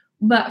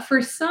 But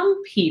for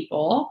some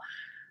people,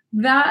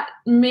 that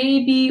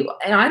may be,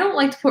 and I don't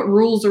like to put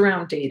rules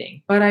around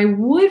dating, but I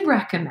would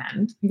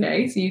recommend,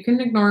 okay, so you can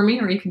ignore me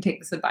or you can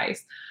take this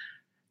advice,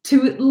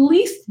 to at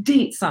least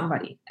date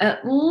somebody,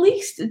 at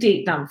least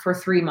date them for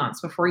 3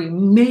 months before you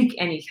make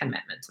any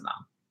commitment to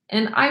them.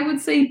 And I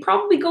would say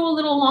probably go a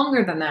little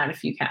longer than that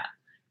if you can.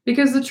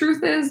 Because the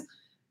truth is,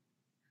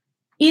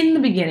 in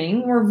the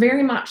beginning, we're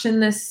very much in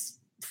this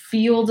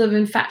field of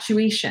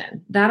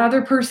infatuation. That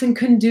other person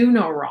can do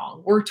no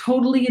wrong. We're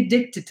totally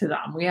addicted to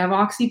them. We have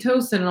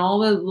oxytocin and all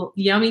the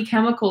yummy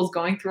chemicals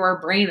going through our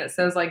brain that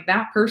says, like,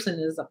 that person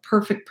is a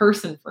perfect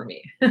person for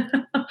me.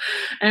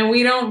 And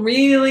we don't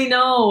really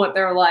know what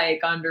they're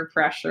like under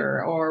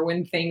pressure or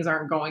when things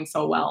aren't going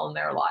so well in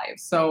their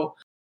lives. So,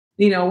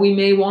 we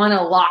may want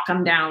to lock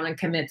them down and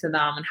commit to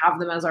them and have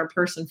them as our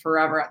person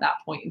forever at that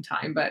point in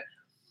time. But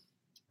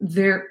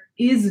there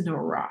is no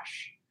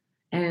rush.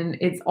 And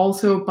it's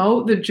also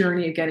about the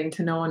journey of getting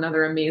to know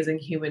another amazing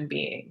human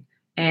being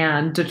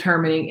and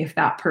determining if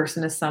that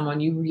person is someone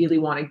you really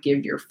want to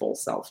give your full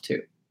self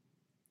to.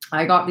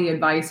 I got the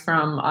advice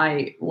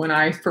when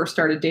I first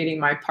started dating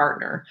my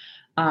partner.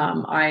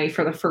 I,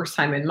 for the first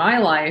time in my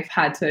life,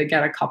 had to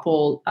get a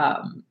couple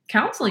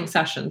counseling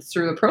sessions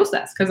through the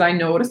process because I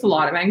noticed a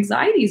lot of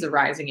anxieties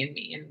arising in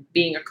me. And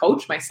being a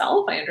coach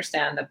myself, I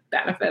understand the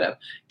benefit of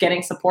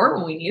getting support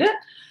when we need it.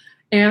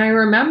 And I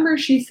remember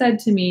she said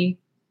to me,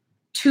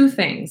 2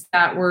 things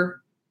that were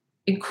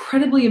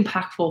incredibly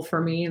impactful for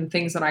me and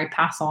things that I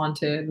pass on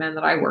to men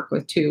that I work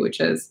with too, which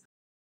is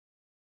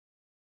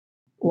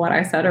what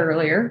I said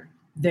earlier.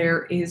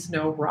 There is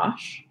no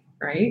rush,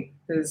 right?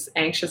 Because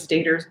anxious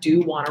daters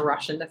do want to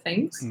rush into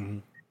things.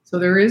 So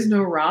there is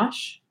no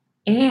rush.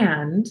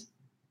 And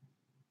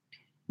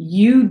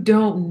you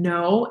don't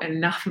know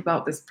enough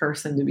about this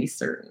person to be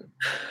certain.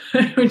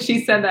 When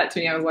she said that to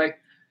me, I was like,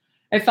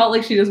 it felt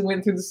like she just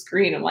went through the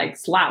screen and like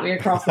slapped me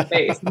across the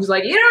face. She was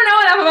like, you don't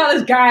know enough about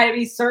this guy to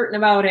be certain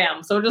about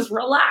him. So just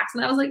relax.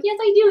 And I was like, yes,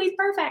 I do. He's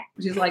perfect.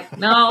 She's like,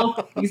 no,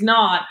 he's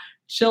not.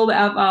 Chill the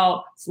F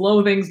out.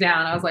 Slow things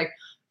down. I was like,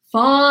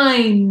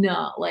 fine.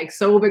 Like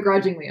so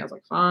begrudgingly. I was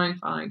like, fine.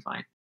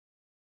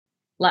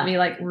 Let me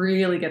like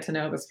really get to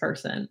know this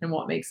person and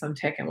what makes them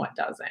tick and what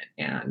doesn't.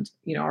 And,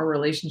 our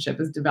relationship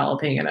is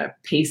developing at a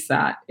pace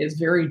that is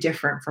very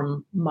different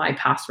from my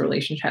past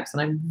relationships. And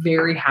I'm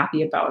very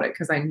happy about it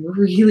because I'm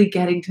really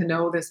getting to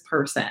know this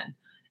person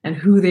and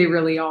who they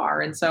really are.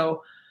 And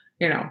so,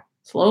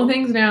 slow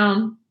things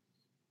down,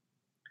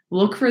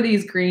 look for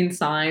these green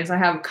signs. I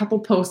have a couple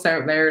posts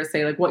out there to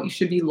say like what you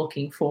should be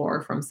looking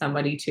for from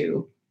somebody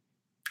too.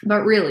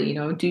 But really,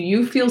 do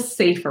you feel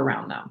safe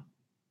around them?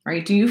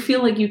 Right? Do you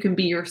feel like you can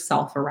be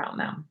yourself around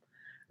them?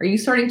 Are you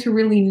starting to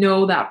really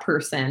know that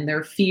person,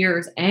 their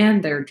fears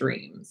and their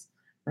dreams,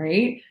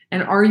 right?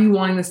 And are you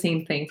wanting the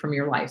same thing from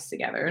your lives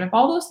together? And if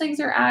all those things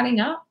are adding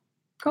up,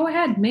 go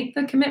ahead, make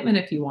the commitment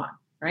if you want,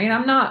 right?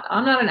 I'm not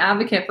an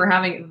advocate for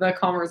having the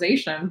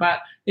conversation, but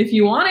if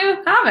you want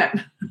to,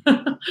 have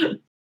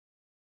it.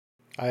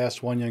 I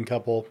asked one young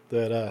couple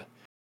that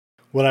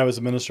when I was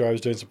a minister, I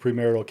was doing some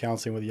premarital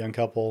counseling with a young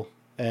couple,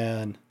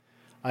 and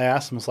I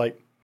asked them, it's like,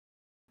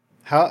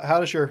 How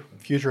does your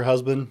future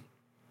husband,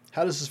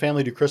 how does his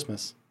family do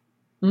Christmas?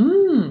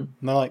 And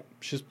they're like,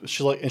 she's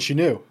like, and she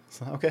knew.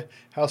 So, okay,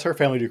 how's her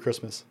family do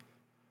Christmas?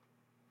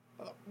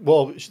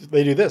 Well,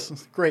 they do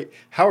this. Great.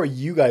 How are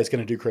you guys going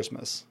to do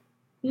Christmas?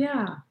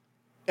 Yeah.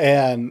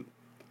 And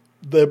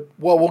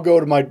we'll go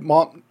to my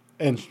mom.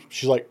 And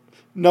she's like,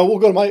 no, we'll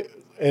go to my,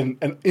 and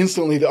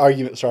instantly the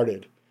argument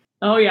started.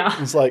 Oh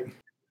yeah. It's like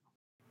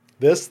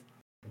this.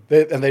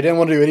 And they didn't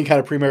want to do any kind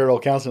of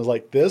premarital counseling. It was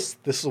like, this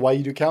is why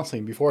you do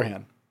counseling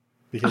beforehand.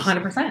 Because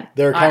 100%.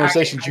 there are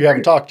conversations you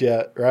haven't talked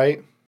yet,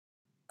 right?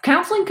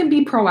 Counseling can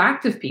be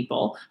proactive,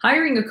 people.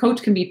 Hiring a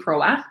coach can be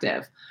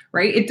proactive,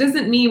 right? It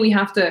doesn't mean we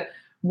have to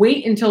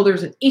wait until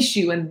there's an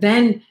issue and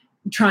then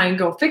try and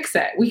go fix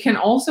it. We can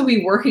also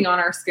be working on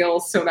our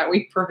skills so that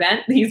we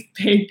prevent these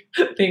big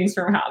things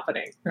from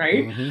happening,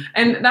 right? Mm-hmm.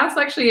 And that's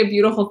actually a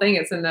beautiful thing.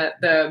 It's in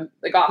the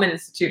Gottman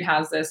Institute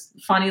has this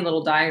funny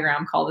little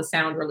diagram called the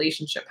Sound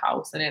Relationship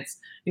House, and it's,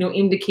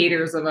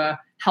 indicators of a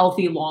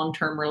healthy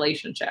long-term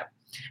relationship.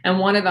 And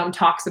one of them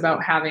talks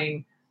about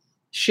having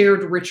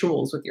shared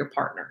rituals with your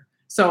partner.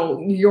 So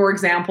your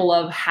example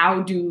of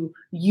how do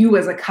you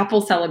as a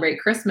couple celebrate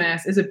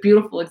Christmas is a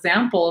beautiful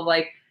example of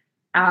like,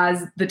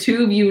 as the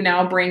two of you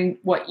now bring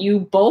what you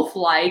both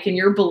like and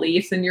your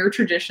beliefs and your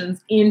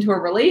traditions into a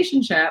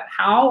relationship,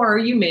 how are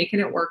you making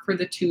it work for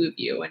the two of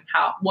you, and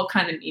what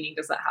kind of meaning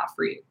does that have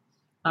for you?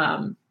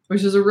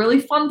 Which is a really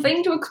fun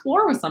thing to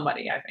explore with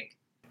somebody, I think.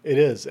 It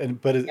is.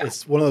 But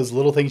it's one of those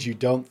little things you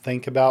don't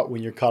think about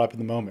when you're caught up in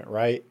the moment,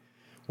 right?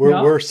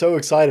 We're so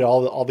excited.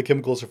 All the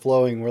chemicals are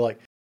flowing. We're like,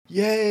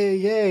 yay,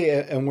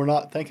 yay. And we're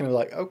not thinking of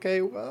like,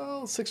 okay,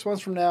 well, 6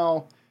 months from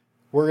now,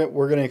 we're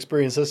going to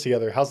experience this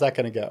together. How's that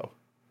going to go?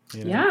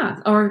 Yeah.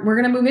 Or we're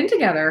going to move in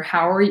together.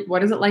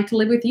 What is it like to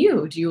live with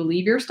you? Do you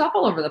leave your stuff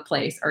all over the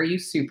place? Are you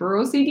super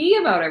OCD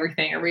about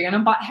everything? Are we going to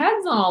butt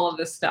heads on all of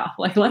this stuff?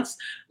 Like, let's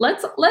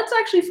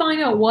actually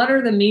find out what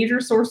are the major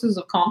sources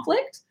of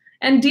conflict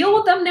and deal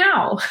with them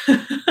now,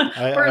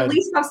 or at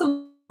least have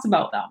some thoughts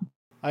about them.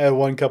 I had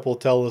one couple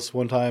tell us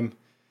one time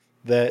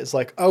that it's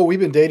like, oh,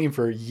 we've been dating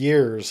for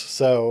years.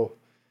 So,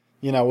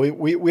 we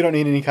don't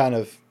need any kind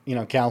of,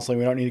 counseling.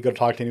 We don't need to go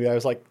talk to anybody. I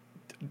was like,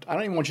 I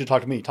don't even want you to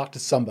talk to me. Talk to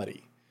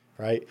somebody.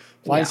 Right?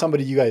 Find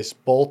somebody you guys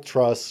both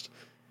trust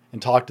and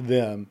talk to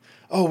them.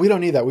 Oh, we don't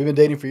need that. We've been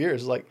dating for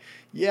years. It's like,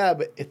 yeah,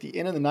 but at the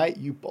end of the night,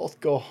 you both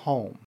go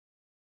home,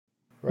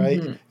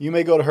 right? Mm-hmm. You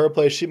may go to her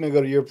place, she may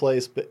go to your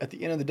place, but at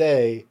the end of the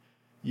day,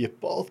 you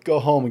both go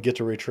home and get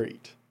to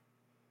retreat.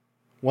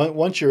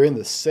 Once you're in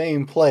the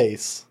same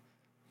place,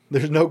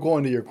 there's no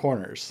going to your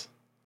corners.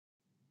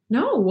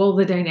 No, well,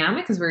 the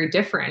dynamic is very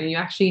different, and you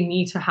actually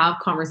need to have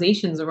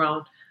conversations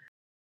around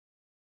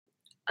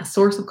a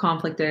source of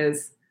conflict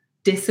is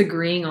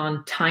disagreeing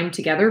on time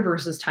together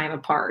versus time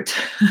apart,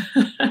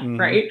 mm-hmm.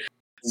 right?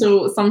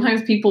 So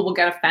sometimes people will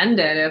get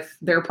offended if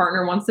their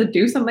partner wants to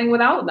do something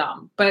without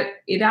them, but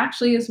it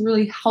actually is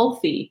really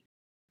healthy.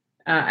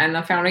 And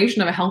the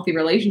foundation of a healthy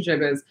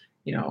relationship is,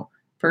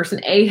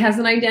 person A has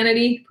an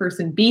identity,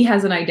 person B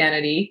has an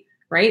identity,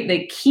 right?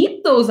 They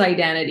keep those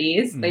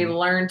identities. Mm-hmm. They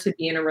learn to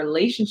be in a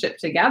relationship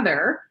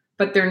together,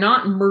 but they're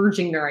not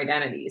merging their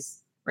identities.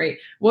 Right.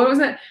 What was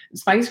it?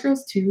 Spice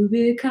Girls 2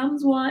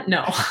 becomes 1.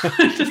 No,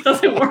 it just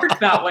doesn't work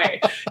that way.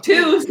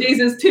 2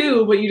 stays as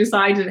 2, but you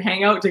decide to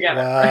hang out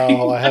together.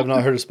 Wow. Right? I have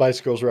not heard a Spice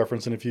Girls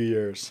reference in a few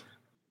years.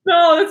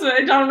 No,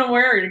 I don't know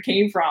where it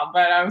came from,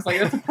 but I was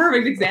like, that's a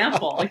perfect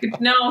example. Like,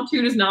 no,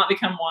 2 does not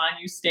become 1.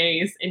 You stay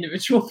as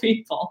individual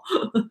people.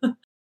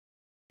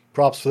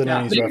 Props for the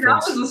 90s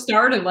reference. That was the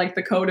start of like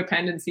the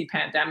codependency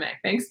pandemic.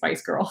 Thanks,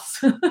 Spice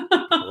Girls.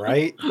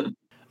 Right?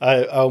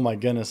 Oh my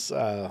goodness.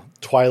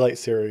 Twilight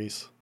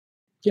series.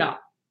 Yeah.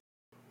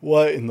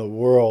 What in the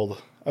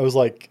world? I was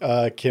like,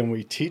 can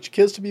we teach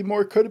kids to be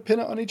more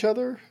codependent on each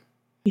other?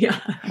 Yeah.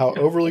 How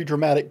overly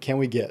dramatic can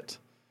we get?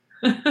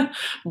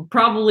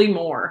 Probably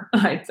more,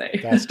 I'd say.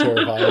 That's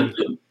terrifying.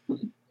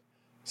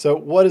 So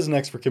what is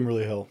next for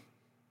Kimberly Hill?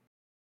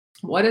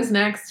 What is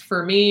next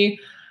for me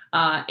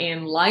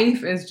in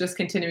life is just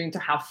continuing to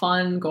have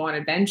fun, go on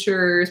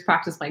adventures,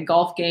 practice my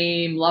golf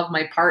game, love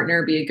my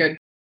partner, be a good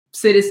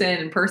citizen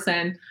and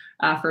person.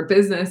 For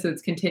business,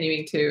 it's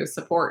continuing to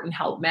support and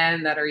help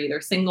men that are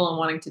either single and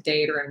wanting to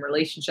date or in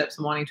relationships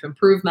and wanting to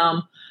improve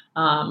them.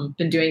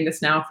 Been doing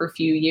this now for a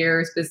few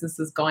years. Business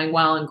is going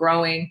well and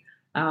growing.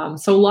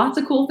 So lots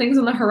of cool things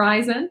on the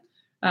horizon.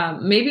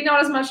 Maybe not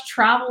as much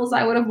travel as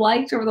I would have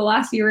liked over the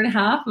last year and a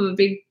half. I'm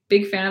a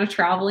big fan of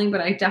traveling,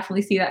 but I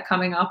definitely see that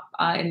coming up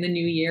in the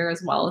new year,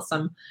 as well as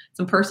some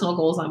personal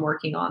goals I'm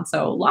working on.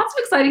 So lots of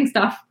exciting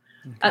stuff,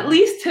 at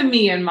least to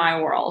me in my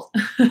world.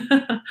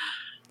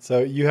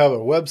 So you have a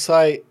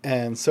website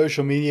and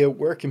social media.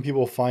 Where can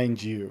people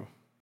find you?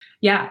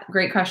 Yeah,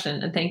 great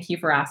question. And thank you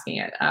for asking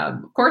it.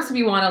 Of course, if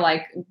you want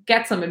to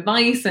get some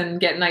advice and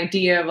get an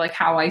idea of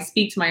how I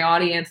speak to my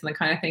audience and the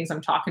kind of things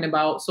I'm talking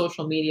about,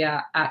 social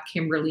media at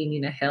Kimberly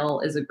Nina Hill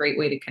is a great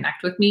way to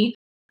connect with me.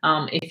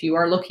 If you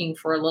are looking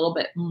for a little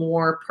bit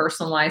more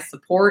personalized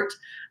support,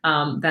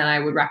 then I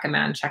would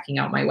recommend checking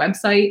out my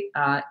website,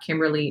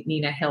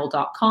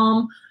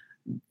 KimberlyNinaHill.com.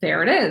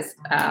 There it is.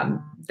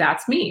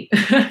 That's me.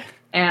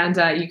 And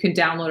you can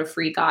download a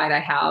free guide I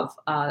have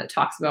that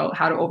talks about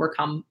how to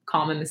overcome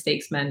common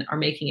mistakes men are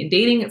making in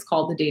dating. It's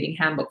called the Dating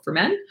Handbook for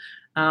Men.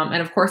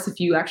 And of course, if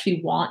you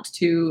actually want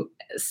to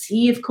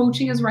see if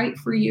coaching is right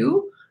for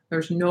you,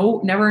 there's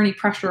never any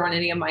pressure on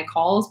any of my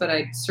calls, but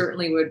I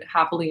certainly would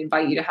happily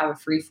invite you to have a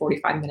free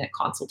 45-minute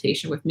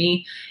consultation with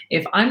me.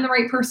 If I'm the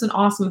right person,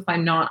 awesome. If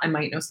I'm not, I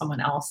might know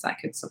someone else that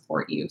could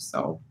support you.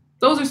 So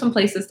those are some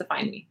places to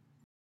find me.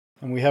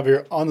 And we have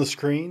here on the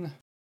screen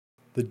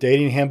the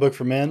Dating Handbook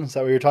for Men. Is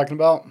that what you're talking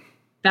about?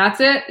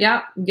 That's it.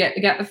 Yeah.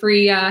 Get the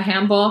free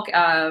handbook.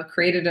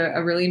 Created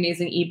a really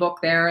amazing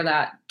ebook there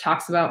that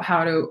talks about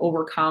how to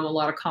overcome a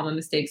lot of common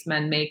mistakes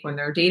men make when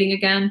they're dating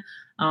again,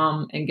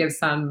 and gives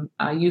some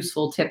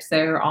useful tips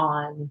there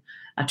on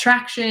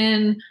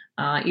attraction,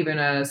 even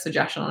a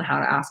suggestion on how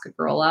to ask a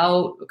girl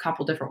out, a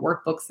couple different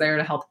workbooks there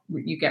to help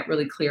you get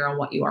really clear on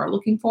what you are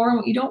looking for and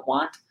what you don't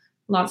want.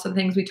 Lots of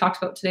things we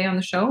talked about today on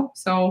the show.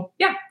 So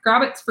yeah,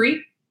 grab it. It's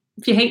free.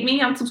 If you hate me,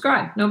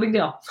 unsubscribe. No big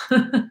deal.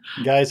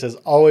 Guys, as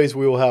always,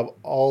 we will have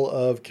all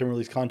of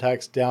Kimberly's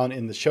contacts down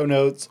in the show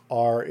notes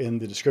or in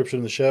the description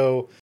of the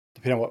show,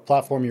 depending on what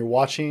platform you're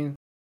watching.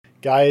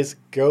 Guys,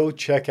 go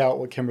check out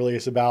what Kimberly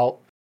is about.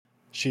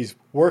 She's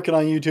working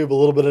on YouTube a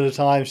little bit at a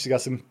time. She's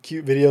got some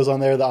cute videos on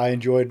there that I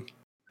enjoyed.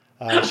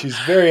 She's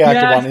very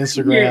active on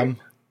Instagram.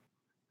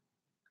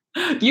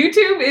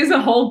 YouTube is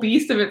a whole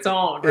beast of its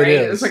own, right?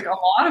 It's like a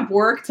lot of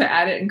work to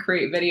edit and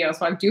create videos.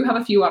 So I do have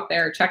a few up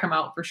there. Check them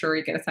out for sure.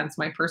 You get a sense of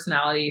my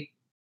personality.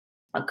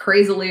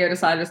 Crazily, I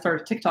decided to start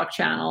a TikTok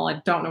channel.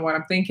 I don't know what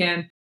I'm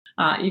thinking.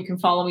 You can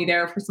follow me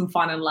there for some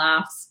fun and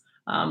laughs.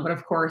 But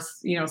of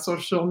course,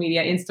 social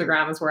media,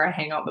 Instagram is where I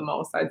hang out the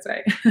most, I'd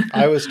say.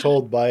 I was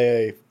told by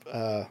a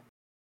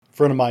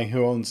friend of mine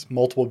who owns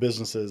multiple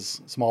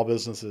businesses, small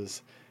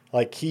businesses,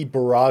 like he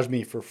barraged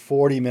me for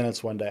 40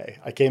 minutes one day.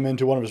 I came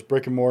into one of his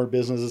brick and mortar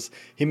businesses.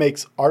 He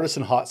makes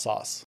artisan hot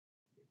sauce,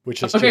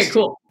 which is just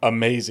cool.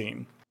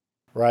 Amazing,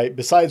 right?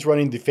 Besides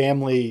running the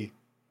family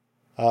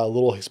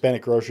little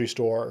Hispanic grocery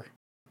store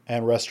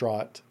and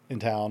restaurant in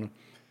town,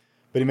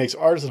 but he makes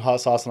artisan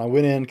hot sauce. And I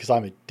went in because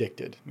I'm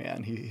addicted,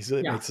 man. He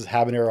makes his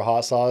habanero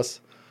hot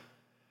sauce.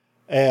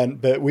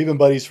 But we've been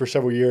buddies for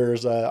several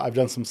years. I've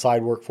done some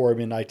side work for him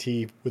in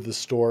IT with the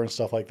store and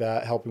stuff like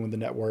that, helping with the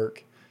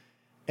network.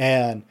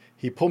 And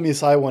he pulled me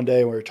aside one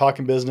day and we were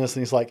talking business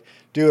and he's like,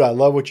 dude, I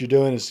love what you're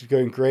doing. It's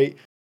going great.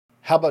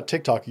 How about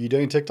TikTok? Are you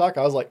doing TikTok?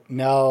 I was like,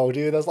 no,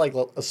 dude, that's like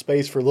a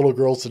space for little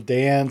girls to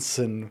dance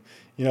and,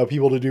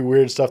 people to do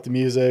weird stuff to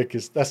music.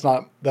 That's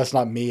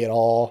not me at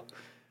all.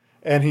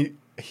 And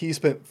he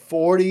spent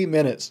 40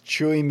 chewing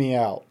chewing me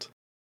out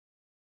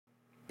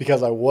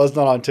because I was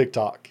not on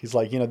TikTok. He's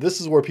like,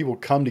 this is where people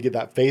come to get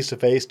that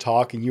face-to-face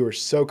talk and you are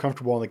so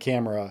comfortable on the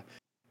camera.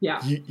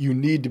 Yeah. You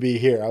need to be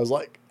here. I was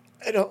like,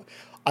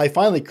 I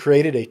finally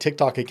created a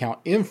TikTok account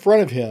in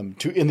front of him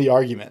to end the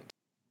argument.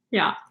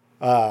 Yeah.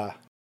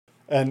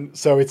 And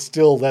so it's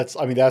still, that's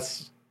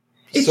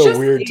it's so just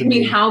weird to me. I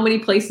mean, how many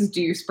places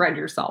do you spread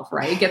yourself,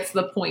 right? It gets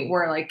to the point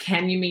where like,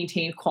 can you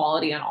maintain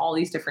quality on all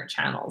these different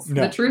channels?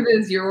 No. The truth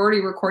is you're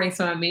already recording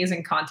some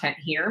amazing content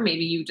here.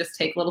 Maybe you just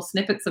take little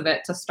snippets of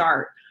it to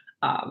start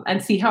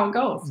and see how it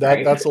goes.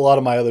 That's a lot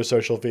of my other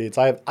social feeds.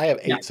 I have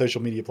 8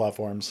 social media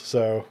platforms.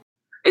 So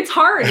it's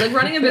hard. Like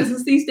running a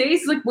business these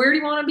days is like, where do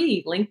you want to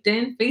be?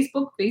 LinkedIn,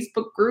 Facebook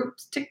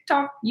groups,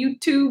 TikTok,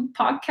 YouTube,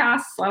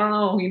 podcasts. I don't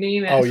know. You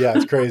name it. Oh yeah.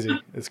 It's crazy.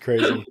 It's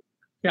crazy.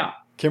 Yeah.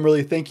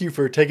 Kimberly, thank you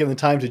for taking the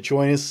time to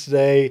join us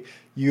today.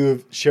 You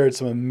have shared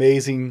some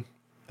amazing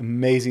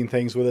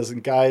things with us.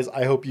 And guys,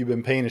 I hope you've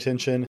been paying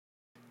attention.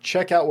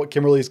 Check out what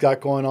Kimberly's got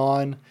going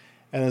on.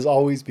 And as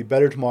always, be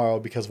better tomorrow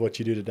because of what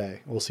you do today.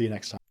 We'll see you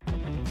next time.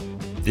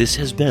 This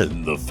has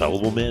been the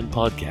Fallible Man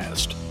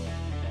Podcast,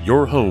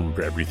 your home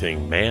for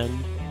everything man,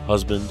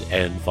 husband,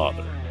 and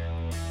father.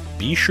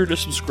 Be sure to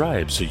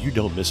subscribe so you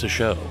don't miss a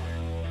show.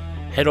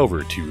 Head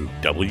over to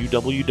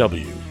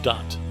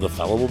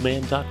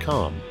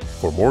www.thefallibleman.com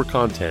for more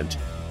content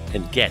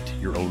and get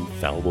your own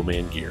Fallible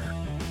Man gear.